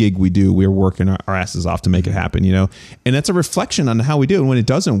any gig we do, we're working our asses off to make it happen, you know, and that's a reflection on how we do. And when it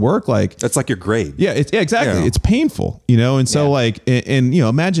doesn't work, like that's like your grade. Yeah, exactly. Yeah. It's painful, you know? And so like, and you know,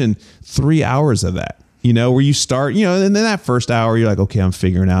 imagine 3 hours of that, you know, where you start, you know, and then that first hour, you're like, okay, I'm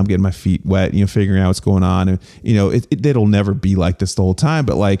figuring out, I'm getting my feet wet, you know, figuring out what's going on. And, you know, it'll never be like this the whole time,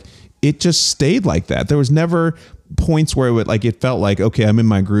 but like, it just stayed like that. There was never points where it felt like, okay, I'm in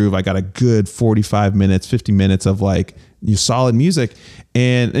my groove. I got a good 45 minutes, 50 minutes of like solid music.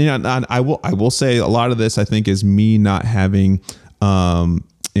 And, you know, I will say a lot of this, I think, is me not having, you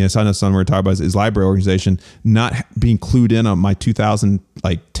know, something we're talking about is library organization, not being clued in on my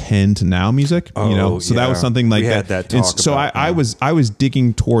 2010 to now music, you know? So that was something like that. And so I was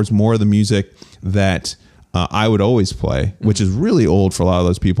digging towards more of the music that, I would always play, which is really old for a lot of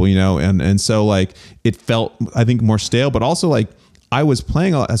those people, you know, and so like it felt, I think, more stale, but also like I was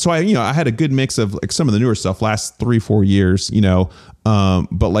playing a lot. So I had a good mix of like some of the newer stuff last 3-4 years, you know,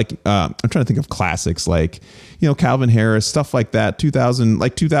 But like, I'm trying to think of classics like, Calvin Harris, stuff like that.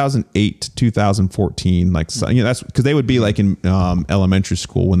 2008 to 2014, like, that's because they would be like in elementary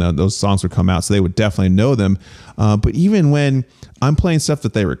school when those songs would come out. So they would definitely know them. But even when I'm playing stuff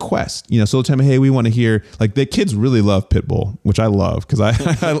that they request, so they'll tell me, hey, we want to hear, like, the kids really love Pitbull, which I love because I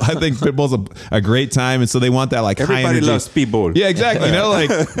think Pitbull's a great time. And so they want that like everybody high energy. loves Pitbull. Yeah, exactly.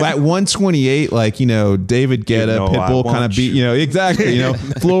 Like at 128, like, David Guetta, Pitbull kind of beat, exactly,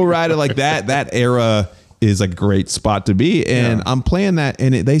 Flo Rida, like that era is a great spot to be. And I'm playing that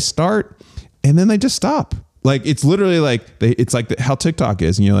and they start and then they just stop. Like, it's literally like it's like how TikTok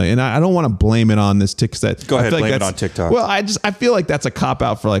is, and I don't want to blame it on this TikTok. Go ahead, blame it on TikTok. Well, I feel like that's a cop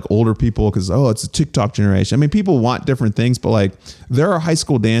out for like older people because, it's a TikTok generation. I mean, people want different things, but like there are high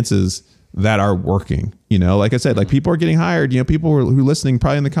school dances that are working, like I said, like people are getting hired, people who are listening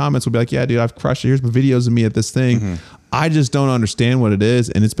probably in the comments will be like, yeah, dude, I've crushed it. Here's the videos of me at this thing. Mm-hmm. I just don't understand what it is.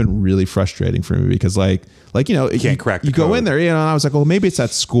 And it's been really frustrating for me because like, you can't crack the you go code. in there, and I was like, well, maybe it's at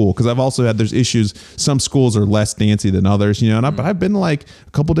school. Cause I've also had, there's issues. Some schools are less dancey than others, but I've been like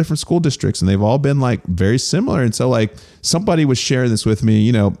a couple different school districts and they've all been like very similar. And so like somebody was sharing this with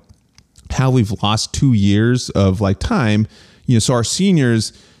me, how we've lost 2 years of like time, so our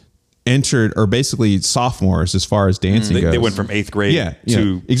seniors entered, or basically sophomores as far as dancing goes. They went from 8th grade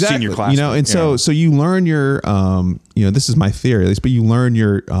to exactly. senior class. And so you learn your, this is my theory at least, but you learn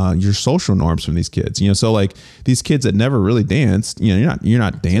your social norms from these kids. So like these kids that never really danced, you're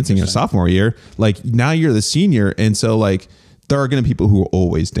not dancing in sophomore year. Like now you're the senior, and so like there are going to be people who will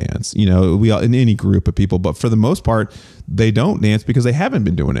always dance. We all, in any group of people, but for the most part, they don't dance because they haven't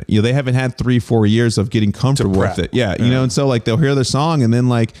been doing it. They haven't had 3-4 years of getting comfortable with it. Yeah. And so like they'll hear their song and then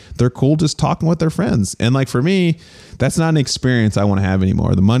like they're cool just talking with their friends. And like for me, that's not an experience I want to have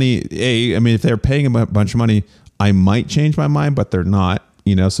anymore. The money, I mean, if they're paying a bunch of money, I might change my mind, but they're not.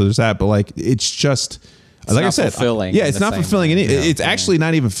 So there's that. But like it's just. It's like not I said, fulfilling. Yeah, it's not fulfilling. It's actually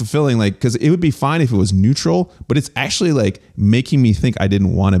not even fulfilling. Like, because it would be fine if it was neutral, but it's actually like making me think I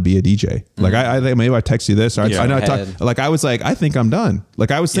didn't want to be a DJ. Like, I think maybe I text you this, or I know I talked. Like, I was like, I think I'm done.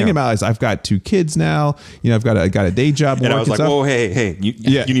 Like, I was thinking about it, I've got 2 kids now. I've got a day job. And I was like, whoa, hey,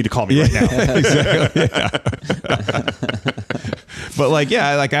 you need to call me right now. Exactly. But like,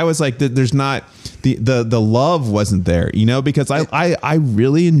 like I was like, there's not the love wasn't there, because I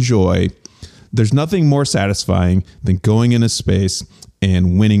really enjoy. There's nothing more satisfying than going in a space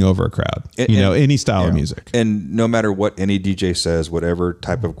and winning over a crowd, any style of music. And no matter what any DJ says, whatever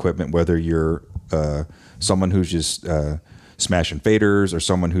type of equipment, whether you're someone who's just smashing faders or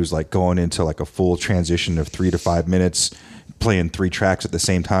someone who's like going into like a full transition of 3 to 5 minutes, playing 3 tracks at the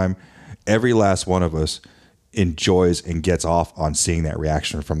same time, every last one of us enjoys and gets off on seeing that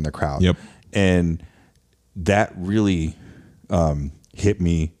reaction from the crowd. Yep. And that really hit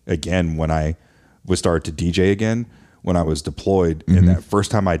me again when I was started to DJ again, when I was deployed. And that first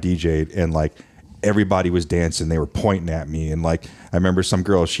time I DJ'd and like everybody was dancing, they were pointing at me. And like, I remember some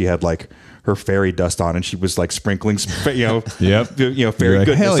girl, she had like her fairy dust on and she was like sprinkling, fairy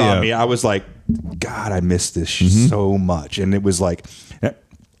goodness on me. I was like, God, I miss this so much. And it was like, I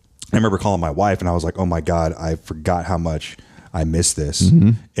remember calling my wife and I was like, oh my God, I forgot how much I miss this.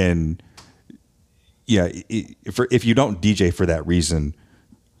 And if you don't DJ for that reason,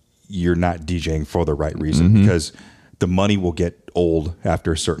 you're not DJing for the right reason, because the money will get old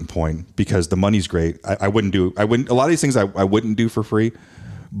after a certain point, because the money's great. I wouldn't a lot of these things I wouldn't do for free,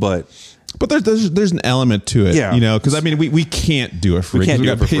 but there's an element to it, because I mean, we can't do it for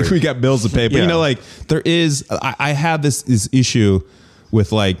free. We got bills to pay, but like there is, I have this issue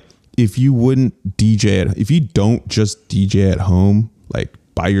with like, if you wouldn't DJ if you don't just DJ at home, like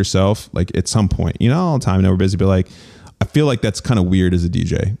by yourself, like at some point, all the time, we're busy, but like, I feel like that's kind of weird as a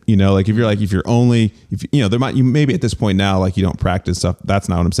DJ, like there might, you maybe at this point now, like you don't practice stuff. That's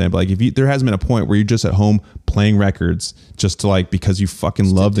not what I'm saying. But like, there hasn't been a point where you're just at home playing records just to like, because you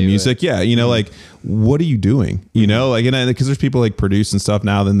fucking love the music. Yeah. like, what are you doing? Like, and because there's people like produce and stuff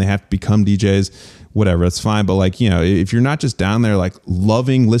now, then they have to become DJs, whatever. That's fine. But like, if you're not just down there, like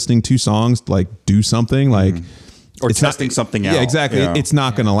loving listening to songs, like do something like, or it's testing something out. Yeah, exactly. It's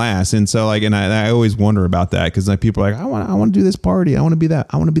not going to last. And so like, and I always wonder about that, because like people are like, I want to do this party. I want to be that.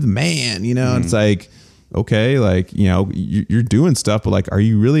 I want to be the man, And it's like, okay, like, you're doing stuff, but like, are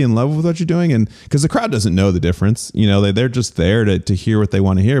you really in love with what you're doing? And because the crowd doesn't know the difference, they're just there to hear what they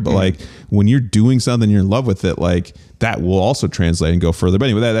want to hear. But like when you're doing something, you're in love with it, like that will also translate and go further. But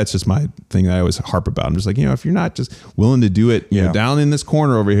anyway, that's just my thing that I always harp about. I'm just like, if you're not just willing to do it, down in this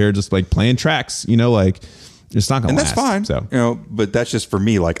corner over here, just like playing tracks, like, it's not going to last. And that's fine. So. But that's just for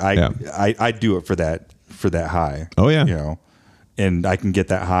me. Like I do it for that high. Oh yeah. and I can get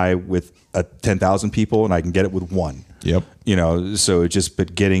that high with 10,000 people, and I can get it with one. Yep. So it's just,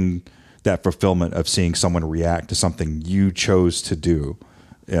 but getting that fulfillment of seeing someone react to something you chose to do.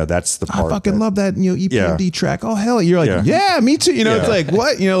 Yeah, that's the part. I fucking love that, EPMD track. Oh hell, you're like, yeah, me too. It's like,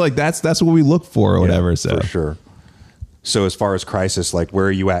 what? Like that's what we look for or whatever. So for sure. So as far as Crisis, like, where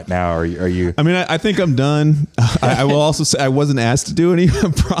are you at now? Are you? I mean, I think I'm done. I will also say I wasn't asked to do any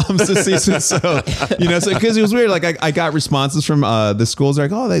proms this season, so because it was weird. Like I got responses from the schools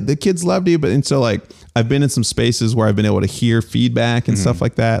like, oh, the kids loved you, and so like I've been in some spaces where I've been able to hear feedback and stuff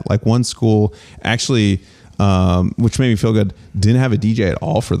like that. Like one school actually. Which made me feel good, didn't have a DJ at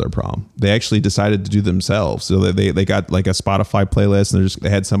all for their prom. They actually decided to do themselves. So they got like a Spotify playlist and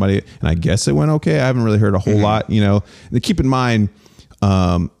they had somebody, and I guess it went okay. I haven't really heard a whole lot, Keep in mind,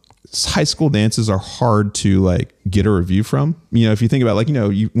 high school dances are hard to like get a review from. If you think about like,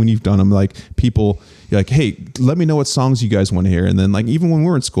 when you've done them, like people, you're like, hey, let me know what songs you guys want to hear. And then like, even when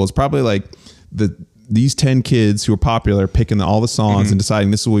we're in school, it's probably like these 10 kids who are popular picking all the songs and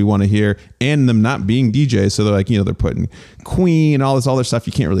deciding this is what we want to hear, and them not being DJs. So they're like, they're putting Queen and all this other stuff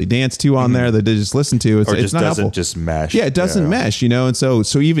you can't really dance to on there that they just listen to. It's not doesn't helpful. Just mesh. Yeah, it doesn't mesh, And so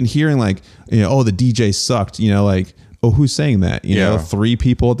even hearing like, oh, the DJ sucked, like, oh, who's saying that? 3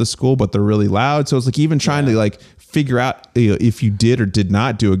 people at the school, but they're really loud. So it's like even trying to like figure out if you did or did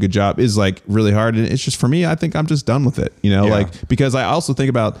not do a good job is like really hard. And it's just, for me, I think I'm just done with it, like, because I also think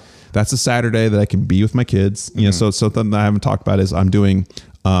about, that's a Saturday that I can be with my kids. So something that I haven't talked about is I'm doing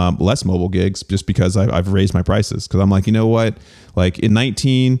less mobile gigs just because I've raised my prices. Because I'm like, you know what? Like in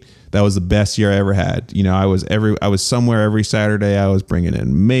 19, that was the best year I ever had. I was somewhere every Saturday. I was bringing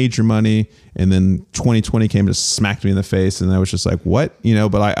in major money, and then 2020 came and just smacked me in the face, and I was just like, what?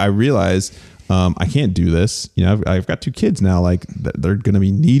 But I realized. I can't do this. I've got 2 kids now. Like they're going to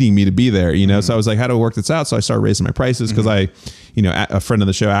be needing me to be there. So I was like, how do I work this out? So I started raising my prices because a friend of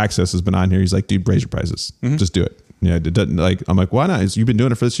the show, Access, has been on here. He's like, dude, raise your prices. Just do it. It doesn't like. I'm like, why not? You've been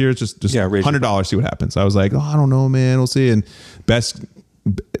doing it for this year. Just $100. See what happens. I was like, oh, I don't know, man. We'll see. And best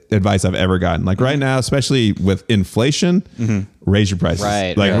advice I've ever gotten. Like right now, especially with inflation, raise your prices.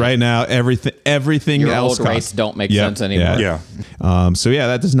 Right. Like right now, everything your else old rates don't make sense anymore. Yeah. So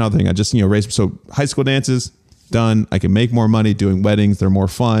that's another thing. I just raise. So high school dances done. I can make more money doing weddings. They're more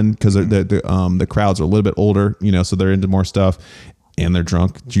fun because the crowds are a little bit older. So they're into more stuff. And they're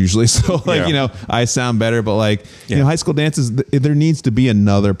drunk usually. So like, I sound better, but like, high school dances, there needs to be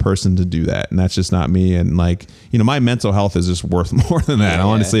another person to do that. And that's just not me. And like, my mental health is just worth more than that,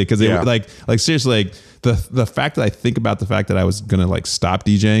 honestly. Cause like seriously, like the fact that I think about the fact that I was going to like stop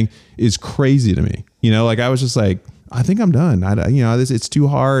DJing is crazy to me. Like I was just like, I think I'm done. It's too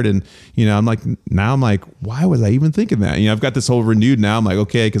hard. And, I'm like, why was I even thinking that? I've got this whole renewed now. I'm like,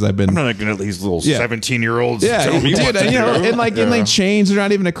 okay. Cause I'm not going to let these little 17-year-olds tell me what to do. And like chains, they're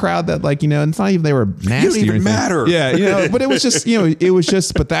not even a crowd that like, it's not even, they were nasty. You don't even matter. Yeah. But it was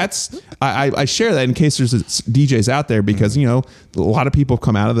just, but that's, I share that in case there's DJs out there because, a lot of people have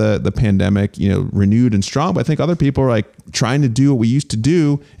come out of the pandemic, renewed and strong, but I think other people are like trying to do what we used to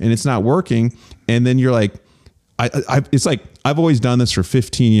do and it's not working. And then you're like, it's like I've always done this for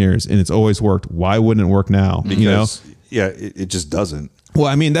 15 years and it's always worked. Why wouldn't it work now? Because, it just doesn't. Well,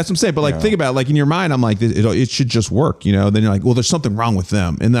 I mean, that's what I'm saying. But like, think about it, like in your mind, I'm like, it should just work, Then you're like, well, there's something wrong with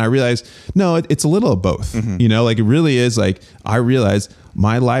them. And then I realized, no, it's a little of both. Like it really is. Like I realized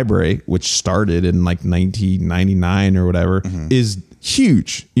my library, which started in like 1999 or whatever, is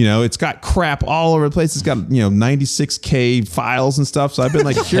huge. It's got crap all over the place. It's got 96K files and stuff. So I've been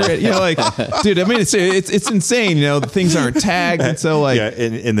like curating, like, dude, I mean, it's insane. The things aren't tagged, and so like,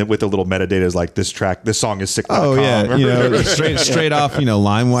 and with the little metadata is like this song is sick.com. Oh yeah, straight off,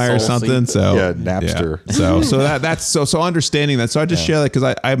 LimeWire or something. So Napster. Yeah. So that's so understanding that. So I just share that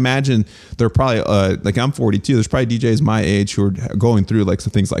because I imagine there are probably like I'm 42. There's probably DJs my age who are going through like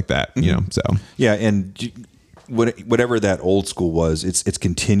some things like that. So yeah, and whatever that old school was, it's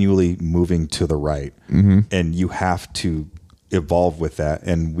continually moving to the right, and you have to evolve with that.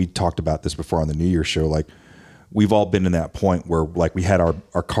 And we talked about this before on the New Year's show. Like we've all been in that point where like we had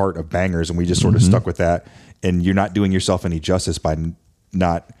our cart of bangers and we just sort of stuck with that. And you're not doing yourself any justice by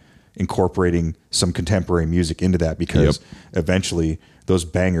not incorporating some contemporary music into that because eventually those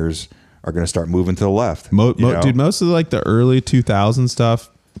bangers are going to start moving to the left. Dude, most of the early 2000 stuff.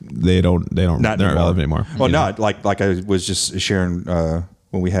 They're not relevant anymore. Well, not like I was just sharing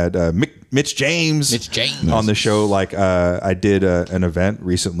when we had Mitch James on the show. Like I did an event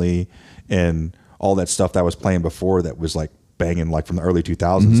recently, and all that stuff that was playing before that was like banging like from the early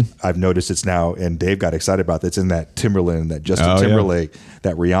 2000s. I've noticed it's now, and Dave got excited about this, in that Timberland, that Justin Timberlake,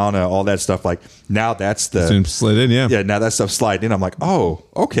 that Rihanna, all that stuff. Like now that's the slid in, yeah. Now that stuff sliding in. I'm like, oh,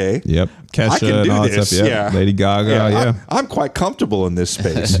 okay. Yep. Kesha I can do and all this. that stuff. Yep. Yeah. Lady Gaga. I'm quite comfortable in this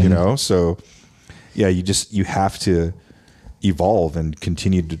space, you know? So yeah, you have to evolve and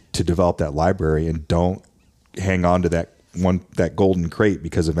continue to develop that library, and don't hang on to that golden crate,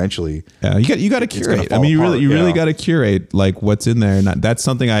 because eventually you got to curate. I mean, you really got to curate like what's in there. And that's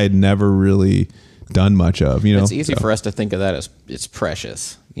something I had never really done much of, you know. It's easy for us to think of that as it's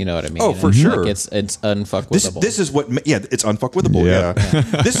precious. You know what I mean? Oh, for sure. Like it's unfuckwithable. This is what, it's unfuckwithable. Yeah.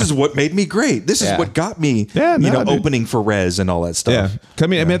 This is what made me great. This is what got me, opening for Rez and all that stuff. Yeah. I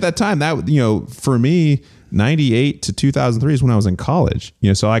mean, at that time, that, you know, for me, 98 to 2003 is when I was in college. You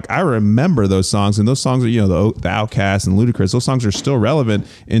know, so like I remember those songs, and those songs are, you know, the Outkast and Ludacris, those songs are still relevant.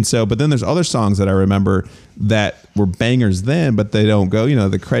 And so, but then there's other songs that I remember that were bangers then, but they don't go, you know,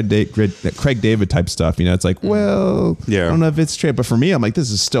 the Craig David type stuff. You know, it's like, well, I don't know if it's straight, but for me, I'm like,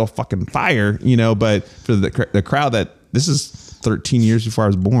 this is still fucking fire, you know, but for the crowd, that this is 13 years before I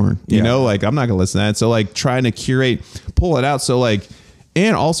was born, you know, like I'm not gonna listen to that. So like trying to curate, pull it out. So like,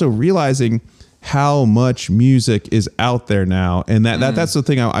 and also realizing how much music is out there now. And that's the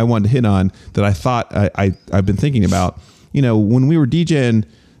thing I wanted to hit on, that I thought I've been thinking about. You know, when we were DJing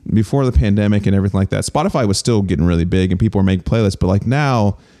before the pandemic and everything like that, Spotify was still getting really big and people were making playlists. But like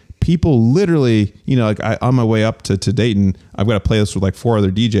now, people literally, you know, like on my way up to Dayton, I've got a playlist with like 4 other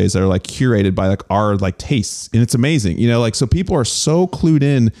DJs that are like curated by like our like tastes. And it's amazing, you know, like, so people are so clued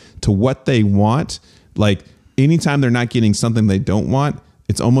in to what they want. Like anytime they're not getting something they don't want,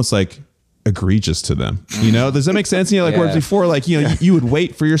 it's almost like egregious to them, you know. Does that make sense? You know, like whereas before, like, you know, you would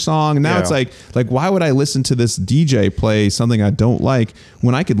wait for your song, and now it's like why would I listen to this DJ play something I don't like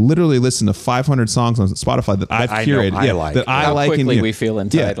when I could literally listen to 500 songs on Spotify that I've curated, that I How like, quickly and you know, we feel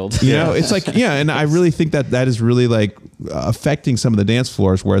entitled. you know, it's like and I really think that is really like affecting some of the dance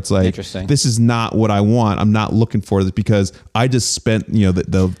floors, where it's like, this is not what I want. I'm not looking for this because I just spent, you know,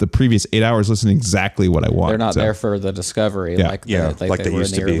 the previous 8 hours listening exactly what I want. They're not there for the discovery like they were in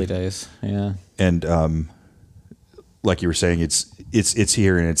the early days. Yeah. And like you were saying, it's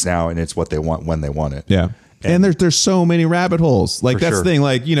here and it's now, and it's what they want when they want it. Yeah. And there's so many rabbit holes. Like that's the thing.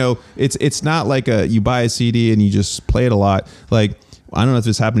 Like, you know, it's not like you buy a CD and you just play it a lot. Like, I don't know if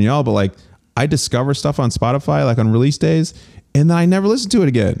this happened to y'all, but like I discover stuff on Spotify, like on release days, and then I never listen to it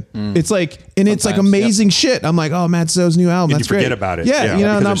again. It's like, and it's like amazing shit. I'm like, oh, Matt Zo's new album. And that's you forget great. about it. Yeah. You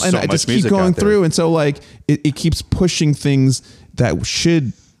know, and I just keep going through. And so like, it keeps pushing things that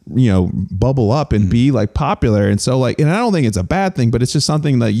should, you know, bubble up and be like popular. And so like, and I don't think it's a bad thing, but it's just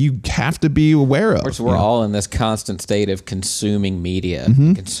something that you have to be aware of. We're all in this constant state of consuming media,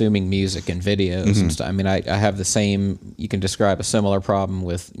 consuming music and videos and stuff. I mean, I have the same, you can describe a similar problem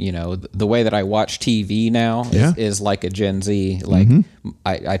with, you know, the way that I watch TV now is like a Gen Z. Like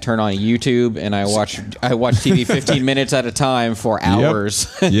I turn on YouTube and I watch TV 15 minutes at a time for hours.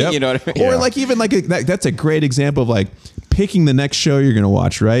 You know what I mean? Or like even like that's a great example of like picking the next show you're going to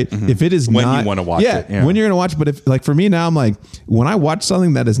watch, right? If it is when not, you want to watch it. When you're going to watch it. But if like for me now, I'm like, when I watch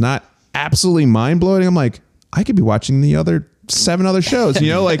something that is not absolutely mind blowing, I'm like, I could be watching the other 7 other shows, you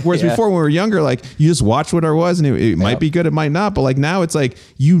know, like whereas before when we were younger, like you just watch what it was and it might be good, it might not. But like now it's like,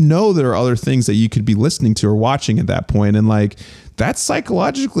 you know, there are other things that you could be listening to or watching at that point. And like that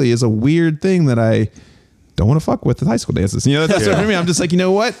psychologically is a weird thing that I don't want to fuck with the high school dances. You know, that's what for me. I'm just like, you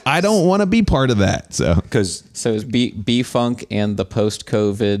know what? I don't want to be part of that. So is B-Funk and the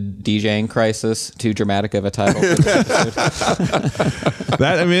post-COVID DJing crisis too dramatic of a title?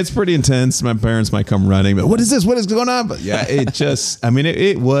 That, I mean, it's pretty intense. My parents might come running, but what is this? What is going on? But yeah, it just, I mean,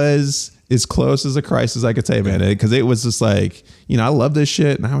 it was as close as a crisis I could say, man, because it was just like, you know, I love this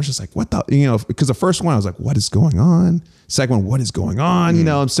shit. And I was just like, what the, you know, because the first one I was like, what is going on? Second one, what is going on? You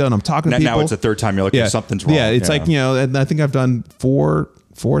know, I'm talking to people. Now it's the third time you're like, something's wrong. Yeah, it's like, you know, and I think I've done four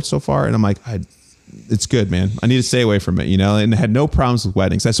so far, and I'm like, it's good, man. I need to stay away from it, you know, and I had no problems with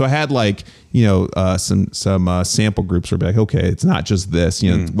weddings. So I had like, you know, some sample groups where be like, okay, it's not just this,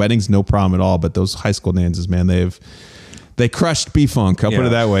 you know, weddings, no problem at all. But those high school dances, man, they crushed B-Funk. I'll put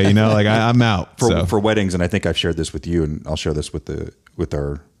it that way, you know, like I'm out. For weddings, and I think I've shared this with you, and I'll share this with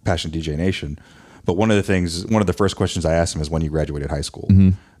our Passion DJ Nation. But one of the first questions I asked him is when you graduated high school,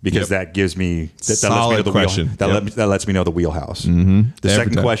 because that gives me that lets me know the wheelhouse. The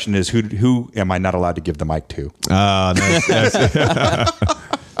second question is who am I not allowed to give the mic to? Nice.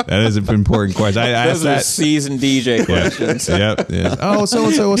 That is an important question. Those are seasoned DJ questions. Yep. Oh, so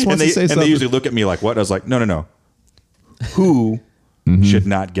wants to say something. And they usually look at me like, what? I was like, no. Who should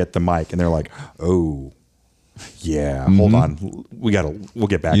not get the mic? And they're like, oh. Yeah, hold on. We'll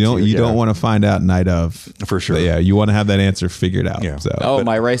get back. You don't want to find out night of for sure. But yeah, you want to have that answer figured out. Yeah. So.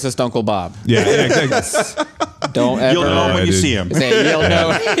 My racist Uncle Bob. Yeah, exactly. Don't ever. You'll know when you see him. You'll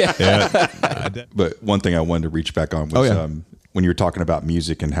know. But one thing I wanted to reach back on was when you were talking about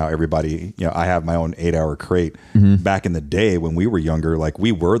music and how everybody, I have my own 8-hour crate. Back in the day when we were younger, like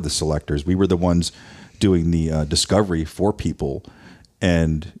we were the selectors. We were the ones doing the discovery for people.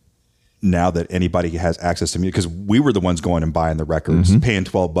 And now that anybody has access to music, because we were the ones going and buying the records, paying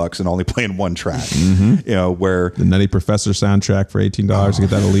 $12 and only playing one track, where the Nutty Professor soundtrack for $18 to get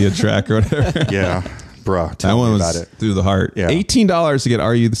that Aaliyah track or whatever. Yeah. Bruh, that one was about it. Through the heart. Yeah. $18 to get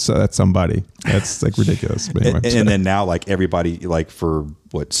Are You That Somebody? That's like ridiculous. And then now, like everybody, like for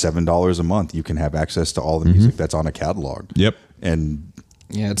what, $7 a month, you can have access to all the music that's on a catalog. Yep. And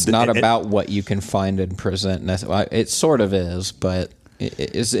it's not about what you can find and present. It sort of is, but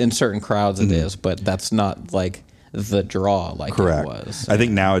it's in certain crowds it is, but that's not like the draw like correct. It was. I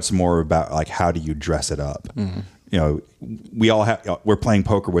think now it's more about like how do you dress it up. We all have. We're playing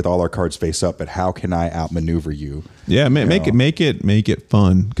poker with all our cards face up, but how can I outmaneuver you? Yeah, make it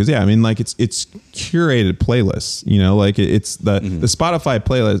fun because like it's curated playlists. Like it's the Spotify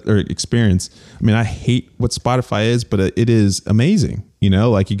playlist or experience. I mean, I hate what Spotify is, but it is amazing.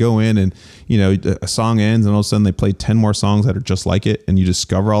 Like you go in and a song ends and all of a sudden they play 10 more songs that are just like it, and you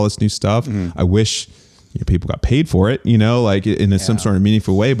discover all this new stuff. I wish people got paid for it, like in some sort of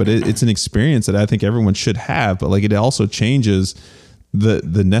meaningful way, but it's an experience that I think everyone should have. But like it also changes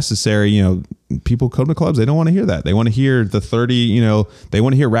the necessary, people come to clubs, they don't want to hear that. They want to hear the 30, they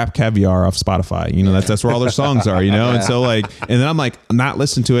want to hear Rap Caviar off Spotify. That's where all their songs are, And so like, and then I'm like, not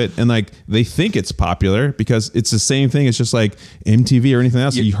listen to it. And like, they think it's popular because it's the same thing. It's just like MTV or anything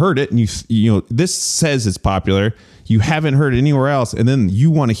else. You heard it and this says it's popular. You haven't heard it anywhere else, and then you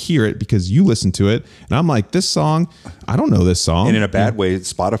want to hear it because you listen to it. And I'm like, this song, I don't know this song. And in a bad way,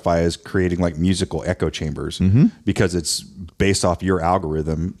 Spotify is creating like musical echo chambers because it's based off your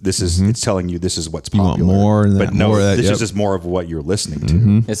algorithm. This is it's telling you this is what's popular. You want more, and but no, this is just more of what you're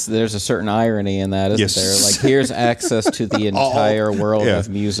listening to. There's a certain irony in that, isn't there? Like here's access to the entire world of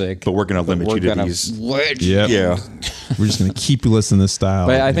music, but we're going to limit you to these. Yeah, we're just going to keep you listening to this style.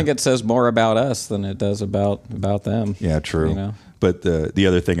 But I think it says more about us than it does about them. Yeah, true. But the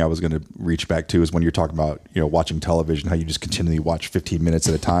other thing I was going to reach back to is when you're talking about watching television, how you just continually watch 15 minutes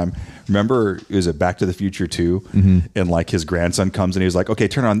at a time. Remember, is it Back to the Future 2? And like his grandson comes and he was like, "Okay,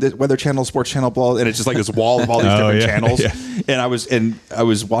 turn on this Weather Channel, Sports Channel, blah," and it's just like this wall of all these different channels. Yeah. And I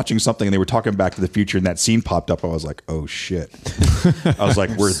was watching something and they were talking Back to the Future and that scene popped up. I was like, "Oh shit!" I was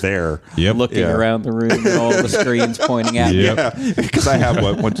like, "We're there." Looking around the room and all the screens pointing at me. Yeah, because I have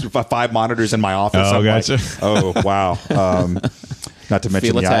 5 monitors in my office. Oh, I'm gotcha. like, oh wow. Not to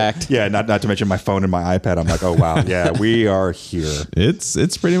mention not to mention my phone and my iPad. I'm like, oh wow, yeah, we are here.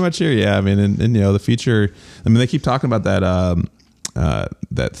 It's pretty much here. Yeah, I mean, and the future. I mean, they keep talking about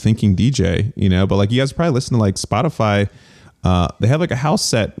that thinking DJ, but like you guys probably listen to like Spotify. They have like a house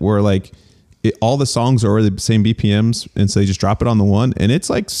set where like all the songs are the same BPMs, and so they just drop it on the one, and it's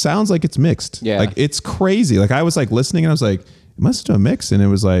like sounds like it's mixed. Yeah, like it's crazy. Like I was like listening, and I was like, it must do a mix, and it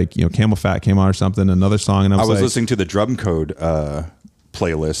was like Camel Fat came on or something, another song, and I was like, listening to the Drum Code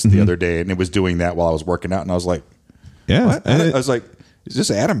playlist the other day, and it was doing that while I was working out, and I was like, yeah, what? I was like, is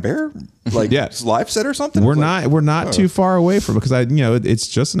this Adam Bear like live set or something? We're not too far away from it because it's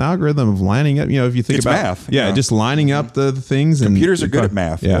just an algorithm of lining up. If you think it's about math, just lining up the things. Computers and are good at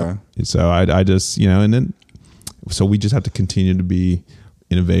math. Yeah. So I just and then so we just have to continue to be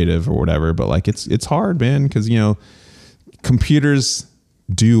innovative or whatever. But like it's hard, man, because computers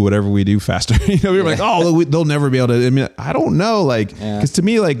do whatever we do faster. We're like, oh, they'll never be able to. I mean, I don't know, like, because to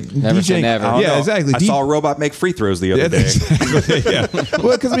me, like, DJing, never. Exactly. I saw a robot make free throws the other day. Yeah.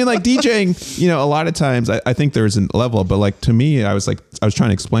 Well, because I mean, like DJing, a lot of times I think there's a level, but like to me, I was trying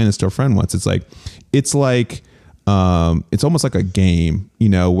to explain this to a friend once. It's like it's almost like a game,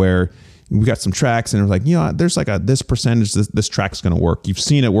 where we got some tracks and we're like, there's like this percentage, this track's going to work. You've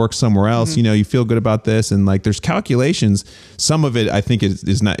seen it work somewhere else. You feel good about this. And like, there's calculations. Some of it, I think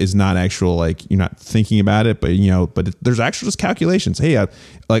is not actual, like you're not thinking about it, but but there's actual just calculations. Hey,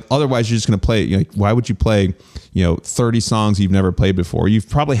 like otherwise you're just going to play, why would you play, 30 songs you've never played before? You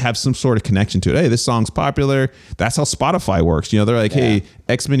probably have some sort of connection to it. Hey, this song's popular. That's how Spotify works. They're like, hey,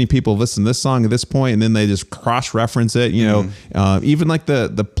 X many people listen to this song at this point, and then they just cross-reference it. Even like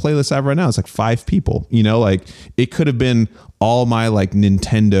the playlist I have right now, it's like 5 people. Like it could have been all my like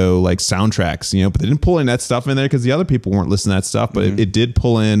Nintendo like soundtracks. But they didn't pull in that stuff in there because the other people weren't listening to that stuff. But it did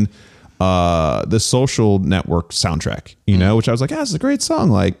pull in the Social Network soundtrack, you know, which I was like, this is a great song,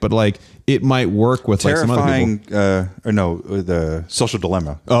 like, but like it might work with like some other people. Or no, the Social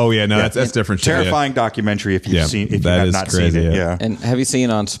Dilemma. Oh yeah, no, that's different. Terrifying documentary if you've seen, if you have not seen it. Yeah. And have you seen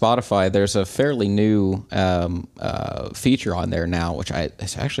on Spotify? There's a fairly new feature on there now, which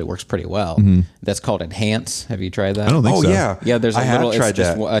it actually works pretty well. That's called Enhance. Have you tried that? I don't think so. Yeah. There's I have tried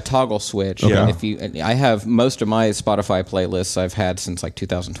just that. a toggle switch. Okay. I have most of my Spotify playlists I've had since like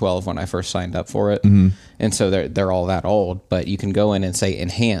 2012 when I first signed up for it, and so they're all that old. But you can go in and say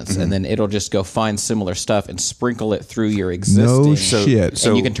Enhance, and then it'll just go find similar stuff and sprinkle it through your existing. No shit.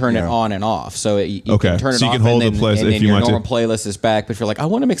 And you can turn it on and off. So you can turn it so you off, can hold and the playlist then, if and you your want to. normal playlist is back. But if you're like, I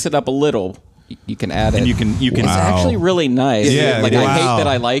want to mix it up a little, you can add it. And you can It's actually really nice. Yeah, like wow. I hate that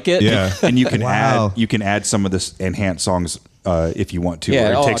I like it. Yeah. And you can add some of this enhanced songs if you want to,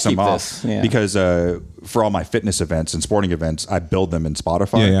 Yeah, or I'll take some keep off. this. Yeah. Because for all my fitness events and sporting events, I build them in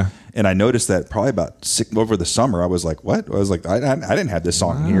Spotify. Yeah. And I noticed that probably about over the summer, I was like, what? I was like, I didn't have this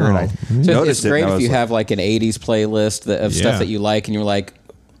song here. And I So noticed it's great it. And I if was you like, have like an 80s playlist of Yeah. stuff that you like, and you're like,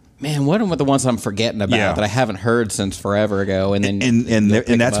 man, what are the ones I'm forgetting about that I haven't heard since forever ago? And then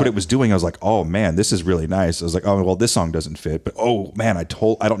and that's what it was doing. I was like, oh man, this is really nice. I was like, oh well, this song doesn't fit, but oh man, I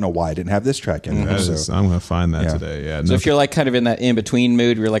don't know why I didn't have this track in there. So I'm gonna find that today. Yeah. So if you're like kind of in that in between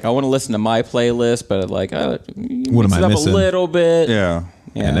mood, you're like, I want to listen to my playlist, but like, What mix am it I up missing? a little bit. yeah.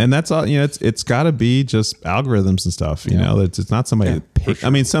 Yeah. And that's all, you know, it's got to be just algorithms and stuff, you know, it's not somebody that pick. I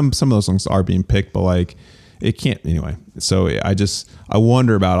mean, some of those songs are being picked, but like it can't anyway. So I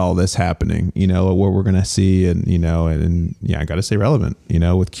wonder about all this happening, you know, what we're going to see, and, you know, and I got to stay relevant, you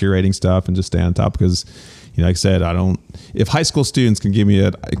know, with curating stuff and just stay on top, because, you know, like I said, if high school students can give me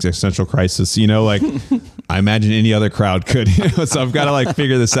an existential crisis, you know, like I imagine any other crowd could, you know, so I've got to like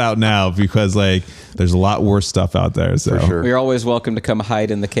figure this out now, because like there's a lot worse stuff out there. So For sure. You're always welcome to come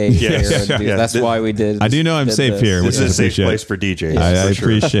hide in the cave here. And that's why we did. I do know I'm safe here. This which is a safe appreciate. place for DJs. I for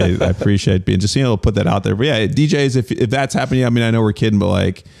sure. appreciate being just, you know, put that out there. But yeah, DJs, if that's happening, I mean, I know we're kidding, but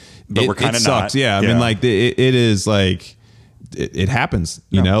like, we're kinda it sucks. not. Yeah, I Yeah. mean, like it is like it happens.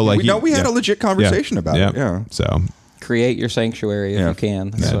 You know, like we had a legit conversation about it. Yeah. So create your sanctuary if you can.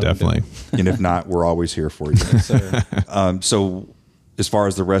 That's yeah, what we do. definitely. And if not, we're always here for you. So as far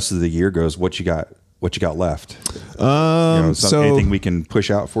as the rest of the year goes, what you got left? Anything we can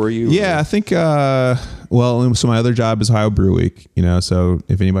push out for you? Yeah, I think. So my other job is Ohio Brew Week. You know, so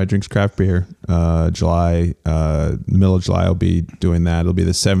if anybody drinks craft beer, July, the middle of July, I'll be doing that. It'll be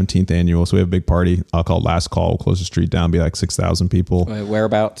the 17th annual. So we have a big party. I'll call it Last Call. We'll close the street down. Be like 6,000 people. Wait,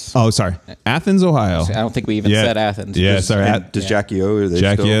 whereabouts? Oh, sorry, Athens, Ohio. I don't think we even said Athens. Yeah, sorry. Does Jackie O?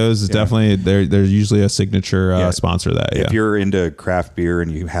 Jackie O's is definitely they're usually a signature sponsor of that. If you're into craft beer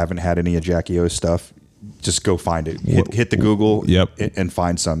and you haven't had any of Jackie O's stuff, just go find it. Hit the Google. And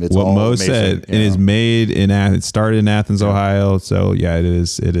find some. It's what all Mo amazing, said. It is made in Athens. It started in Athens, Ohio. So yeah, it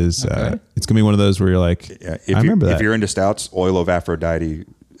is. It is. Okay. It's gonna be one of those where you're like, I remember that. If you're into stouts, Oil of Aphrodite,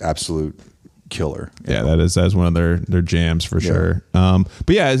 absolute killer. Yeah, that is one of their jams for sure. But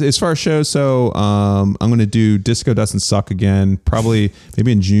yeah, as far as shows, so I'm gonna do Disco Doesn't Suck again, probably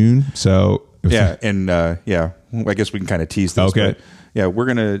maybe in June. So Yeah, and I guess we can kind of tease this. Okay. But yeah, we're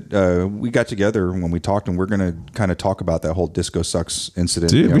gonna we got together when we talked, and we're gonna kind of talk about that whole Disco Sucks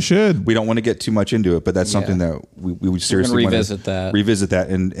incident. Dude, we should. We don't want to get too much into it, but that's something that we would seriously want to revisit that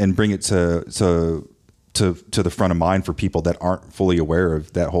and bring it to the front of mind for people that aren't fully aware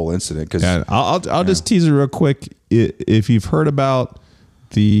of that whole incident. Because I'll just tease it real quick. If you've heard about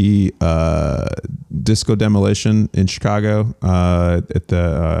the disco demolition in Chicago at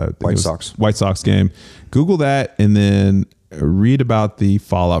the White Sox game, Google that and then read about the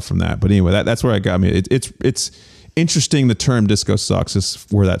fallout from that. But anyway, that's where I got me. It's interesting. The term disco sucks is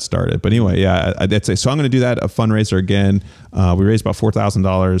where that started. But anyway, yeah, I'd say so. I'm going to do that, a fundraiser again. We raised about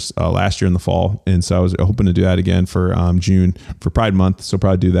 $4,000 last year in the fall, and so I was hoping to do that again for June for Pride Month. So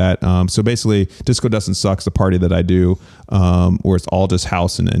probably do that. So basically, Disco Doesn't Suck's the party that I do, where it's all just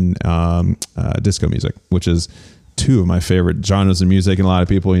house and disco music, which is two of my favorite genres of music, and a lot of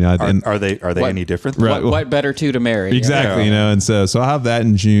people, you know, are they any different? What better two to marry? Exactly, you know, and so I'll have that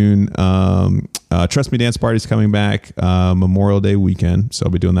in June. Trust Me Dance Party's coming back Memorial Day weekend, so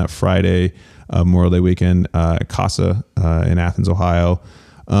I'll be doing that Friday, Memorial Day weekend at Casa in Athens, Ohio.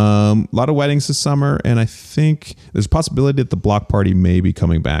 A lot of weddings this summer, and I think there's a possibility that the block party may be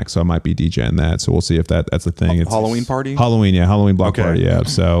coming back, so I might be DJing that. So we'll see if that's a thing. It's Halloween party? Halloween block party, yeah.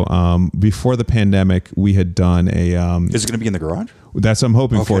 So before the pandemic, we had done a... Is it going to be in the garage? That's what I'm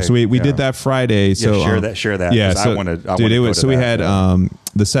hoping for. So we did that Friday. So share that. Yeah, so I want to. Dude, so we had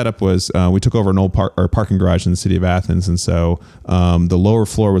the setup was we took over an old parking garage in the city of Athens, and so the lower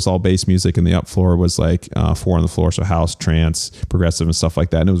floor was all bass music, and the up floor was like 4 on the floor, so house, trance, progressive, and stuff like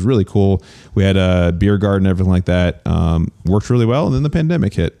that. And it was really cool. We had a beer garden, everything like that. Worked really well, and then the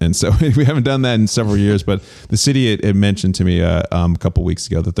pandemic hit, and so we haven't done that in several years. But the city it mentioned to me a couple weeks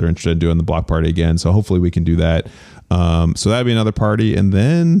ago that they're interested in doing the block party again. So hopefully we can do that. So that'd be another party, and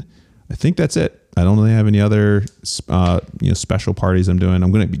then I think that's it. I don't really have any other special parties I'm doing.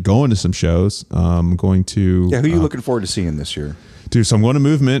 I'm going to be going to some shows. I'm going to. Yeah, who are you looking forward to seeing this year? Dude, so I'm going to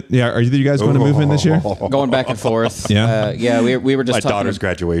Movement. Yeah, are you guys going to Movement this year? Going back and forth. Yeah, we were just My talking. daughter's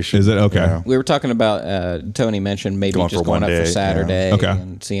graduation. Is it okay? Yeah. We were talking about Tony mentioned maybe Going just for one going up day, for Saturday yeah. Okay.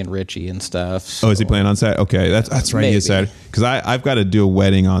 and seeing Richie and stuff. So. Oh, is he playing on Saturday? Okay, that's right. He is Maybe. Saturday because I've got to do a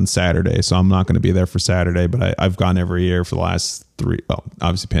wedding on Saturday, so I'm not going to be there for Saturday. But I've gone every year for the last 3. Well,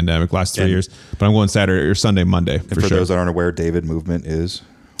 obviously pandemic, last 3 years. But I'm going Saturday or Sunday, Monday And for sure. those that aren't aware, David, Movement is.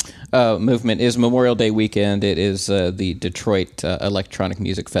 Movement is Memorial Day weekend. It is the Detroit Electronic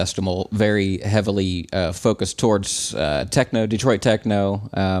Music Festival, very heavily focused towards techno, Detroit techno.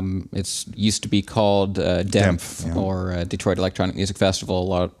 It's used to be called DEMF, yeah. or Detroit Electronic Music Festival. A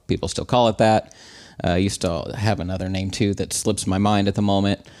lot of people still call it that. Used to have another name too that slips my mind at the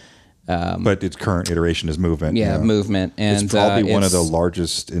moment. But its current iteration is Movement. Yeah, Movement. And it's probably one of the it's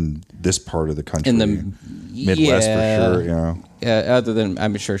largest in this part of the country. in the Midwest for sure, yeah. Other than,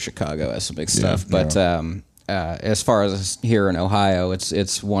 I'm sure Chicago has some big stuff, but as far as here in Ohio,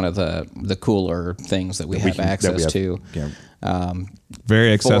 it's one of the cooler things that we have access to. Yeah.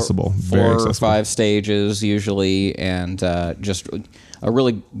 Very accessible. Four or 5 stages usually, and just a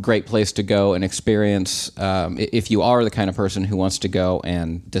really great place to go and experience. If you are the kind of person who wants to go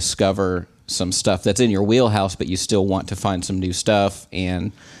and discover some stuff that's in your wheelhouse, but you still want to find some new stuff,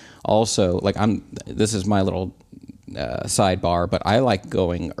 and also this is my little sidebar, but I like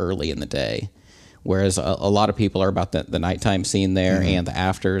going early in the day, whereas a lot of people are about the nighttime scene there and the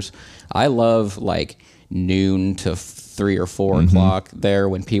afters. I love like noon to 3 or 4 o'clock there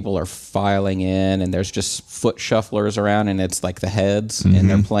when people are filing in and there's just foot shufflers around and it's like the heads and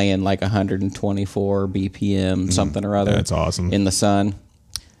they're playing like 124 BPM something or other. That's awesome. In the sun.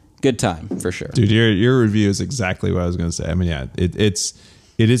 Good time for sure. Dude, your review is exactly what I was going to say. I mean, yeah, it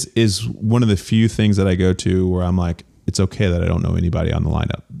is one of the few things that I go to where I'm like, it's okay that I don't know anybody on the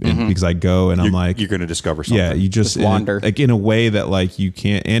lineup because I go and I'm like, you're going to discover something. yeah, you just wander in a way that like you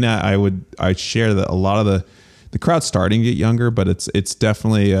can't. And I share that a lot of the crowd's starting to get younger, but it's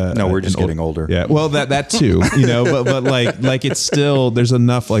definitely no, we're just getting older. Yeah, well that too, but like it's still there's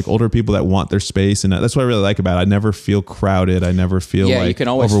enough like older people that want their space, and that's what I really like about it. I never feel crowded. I never feel like you can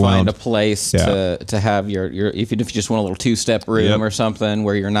always overwhelmed. find a place to have your if you just want a little 2-step room or something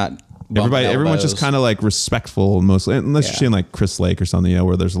where you're not. Everyone's just kind of like respectful mostly, unless you're seeing like Chris Lake or something,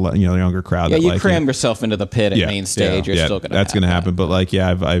 where there's a lot, younger crowd. Yeah, that you like, cram yourself into the pit at main stage. You're still gonna. That's gonna happen. But like,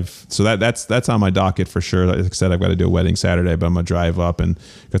 that's on my docket for sure. Like I said, I've got to do a wedding Saturday, but I'm gonna drive up and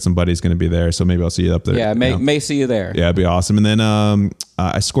got some buddies gonna be there, so maybe I'll see you up there. Yeah, may see you there. Yeah, it'd be awesome. And then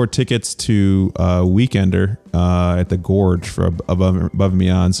I scored tickets to Weekender at the Gorge for Above and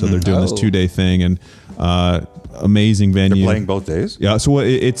Beyond. So they're doing this 2-day thing and. Amazing venue. They're playing both days. Yeah, so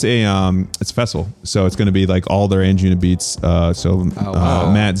it's a festival. So it's going to be like all their Anjuna beats.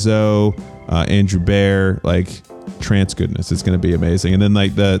 Matt Zoe, Andrew Bear, like trance goodness. It's going to be amazing. And then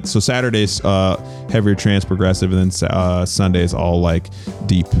like Saturday's heavier trance progressive, and then Sunday's all like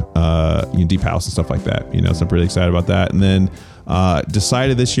deep deep house and stuff like that. So I'm pretty excited about that. And then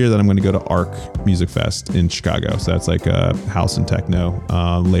decided this year that I'm going to go to ARC Music Fest in Chicago. So that's like house and techno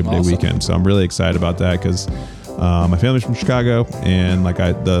Labor Day weekend. So I'm really excited about that because my family's from Chicago, and like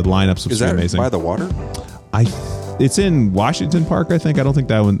the lineups Is that amazing. by the water? It's in Washington Park, I think. I don't think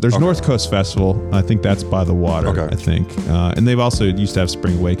that one. There's North Coast Festival. I think that's by the water. Okay. I think, and they've also used to have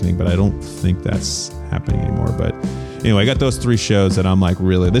Spring Awakening, but I don't think that's happening anymore. But anyway, I got those 3 shows that I'm like,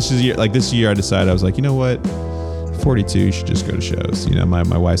 really. This year I decided I was like, you know what, 42, you should just go to shows.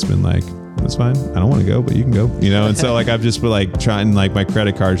 My wife's been like, that's fine. I don't want to go, but you can go. And so like I've just been like trying, like my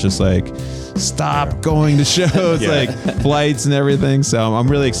credit card's just like, stop going to shows, like flights and everything. So I'm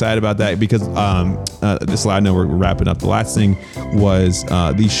really excited about that because I know we're wrapping up. The last thing was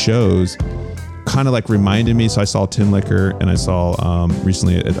these shows kind of like reminded me. So I saw Tin Liquor and I saw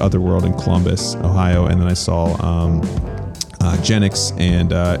recently at Otherworld in Columbus, Ohio, and then I saw Genix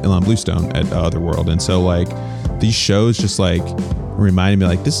and Ilan Bluestone at Otherworld. And so like these shows just like reminded me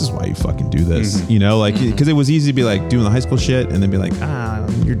like, this is why you fucking do this, like because it was easy to be like doing the high school shit and then be like,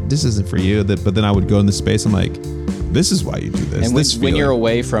 this isn't for you. But then I would go in the space, I'm like, this is why you do this. And when you're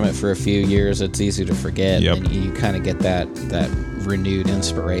away from it for a few years, it's easy to forget, Yep. and you kind of get that renewed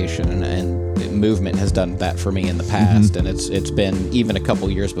inspiration, and movement has done that for me in the past. And it's been even a couple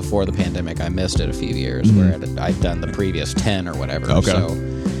years before the pandemic. I missed it a few years where I'd done the previous 10 or whatever. Okay. So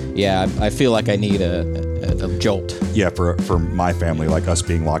yeah, I feel like I need a jolt. Yeah, for my family, like us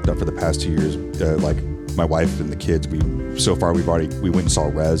being locked up for the past 2 years, like my wife and the kids, we went and saw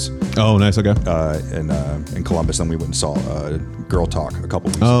Rez. Oh, nice. Okay. In Columbus, and we went and saw Girl Talk a couple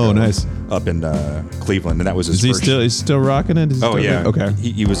weeks ago. Oh, nice. Up in Cleveland, and that was his first. He's still rocking it? Oh yeah. Okay.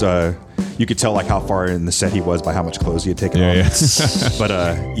 He was you could tell like how far in the set he was by how much clothes he had taken off. Yeah.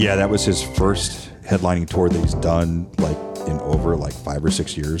 But yeah, that was his first headlining tour that he's done like in over like 5 or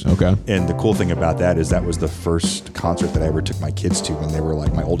 6 years. Okay. And the cool thing about that is that was the first concert that I ever took my kids to when they were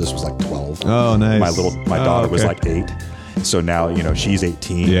like, my oldest was like 12. Oh, nice. My daughter was like 8. So now, she's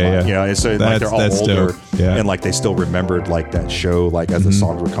 18. Yeah. You know, and so like they're all older. Dope. Yeah. And like they still remembered like that show, like as the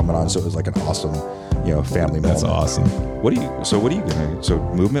songs were coming on. So it was like an awesome, family moment. That's awesome. What are you gonna? So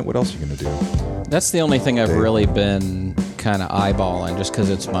movement. What else are you gonna do? That's the only thing I've really been kind of eyeballing, just because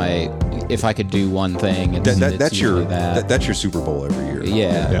it's if I could do one thing, That's your that. that's your Super Bowl every year.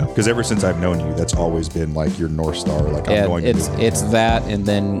 Yeah. Because ever since I've known you, that's always been like your North Star. Like I'm going it's to. it's that, and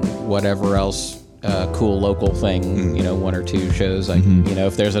then whatever else cool local thing, 1 or 2 shows. Like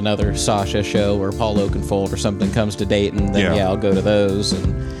if there's another Sasha show or Paul Oakenfold or something comes to Dayton, then I'll go to those.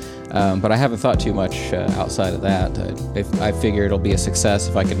 And but I haven't thought too much outside of that. I figure it'll be a success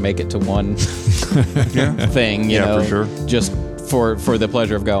if I can make it to one thing. You know, for sure. Just for the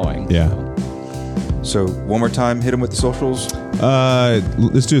pleasure of going. Yeah. So one more time, hit him with the socials.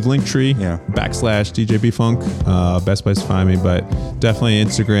 Let's do it. Linktree / DJB Funk. Best place to find me, but definitely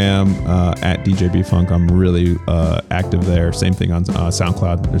Instagram at DJB Funk. I'm really active there. Same thing on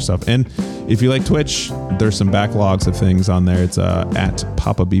SoundCloud. There's stuff. And if you like Twitch, there's some backlogs of things on there. It's at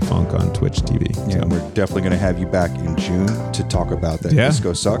Papa B Funk on Twitch TV. Yeah, we're definitely going to have you back in June to talk about that.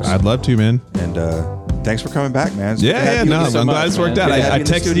 Disco Sucks. I'd love to, man. And thanks for coming back, man. I'm glad this worked out. I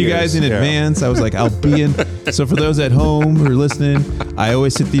texted you guys in advance. I was like, I'll be in. So for those at home who are listening, I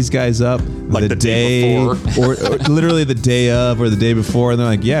always hit these guys up like the day before. or literally the day of or the day before, and they're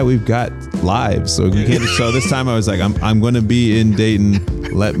like, yeah, we've got lives. So we can't. So this time I was like, I'm going to be in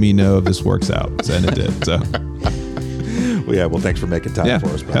Dayton. Let me know if this works out. So, and it did. So well, thanks for making time for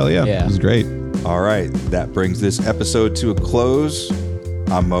us, bro. Hell yeah. It was great. All right, that brings this episode to a close.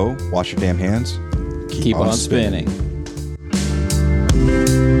 I'm Mo. Wash your damn hands. Keep on spinning.